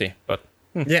Dr. Multi, but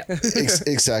Yeah.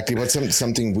 Exactly. But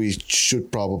something we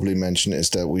should probably mention is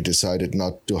that we decided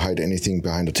not to hide anything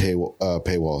behind a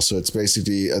paywall. So it's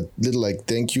basically a little like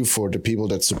thank you for the people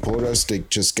that support us. They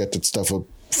just get that stuff a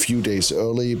few days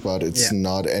early, but it's Yeah.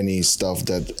 not any stuff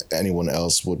that anyone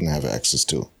else wouldn't have access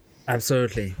to.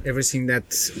 Absolutely. Everything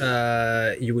that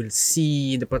you will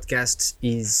see in the podcast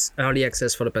is early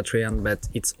access for the Patreon, but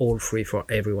it's all free for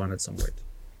everyone at some point.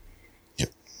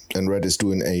 And Red is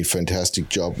doing a fantastic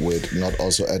job with not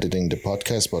also editing the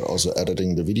podcast, but also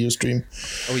editing the video stream.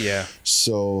 oh yeah.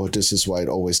 So this is why it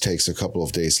always takes a couple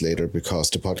of days later, because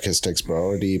the podcast takes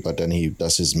priority, but then he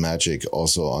does his magic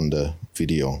also on the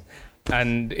video.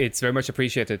 And it's very much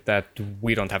appreciated that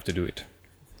we don't have to do it.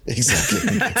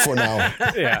 Exactly. For now.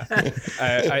 Yeah.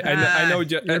 I know.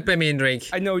 You'll pay me in drink.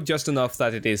 I know just enough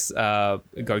that it is a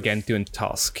gargantuan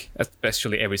task,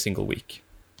 especially every single week.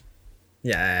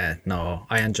 Yeah, no,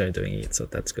 I enjoy doing it, so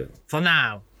that's good. For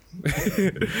now.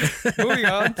 Moving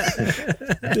on.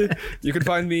 You can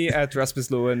find me at Rasmus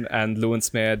Lewin and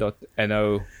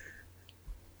lewensmeer.no.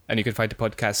 And you can find the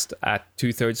podcast at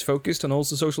 2/3 Focused on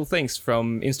also social things,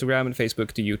 from Instagram and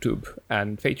Facebook to YouTube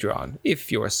and Patreon,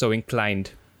 if you are so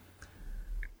inclined.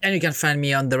 And you can find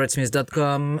me on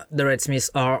theredsmiths.com. The Red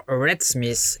Smiths are Red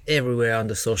Smiths everywhere on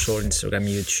the social, Instagram,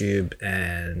 YouTube,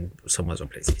 and some other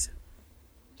places.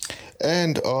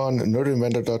 And on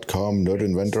nerdinventor.com,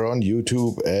 Nerdinventor on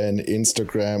YouTube and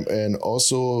Instagram. And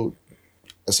also,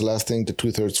 as the last thing, the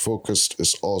 2/3 Focused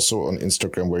is also on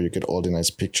Instagram, where you get all the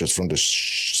nice pictures from the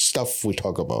stuff we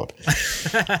talk about.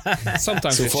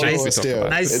 Sometimes So it's follow shit we us talk there. about.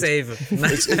 Nice save.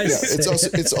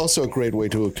 It's also a great way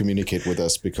to communicate with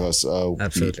us, because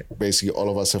Absolutely. basically all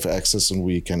of us have access and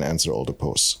we can answer all the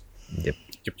posts. Yep.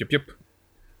 Yep.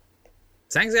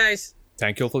 Thanks, guys.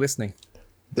 Thank you all for listening.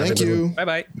 Thank good you.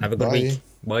 Bye-bye. Have a good Bye. week.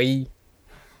 Bye.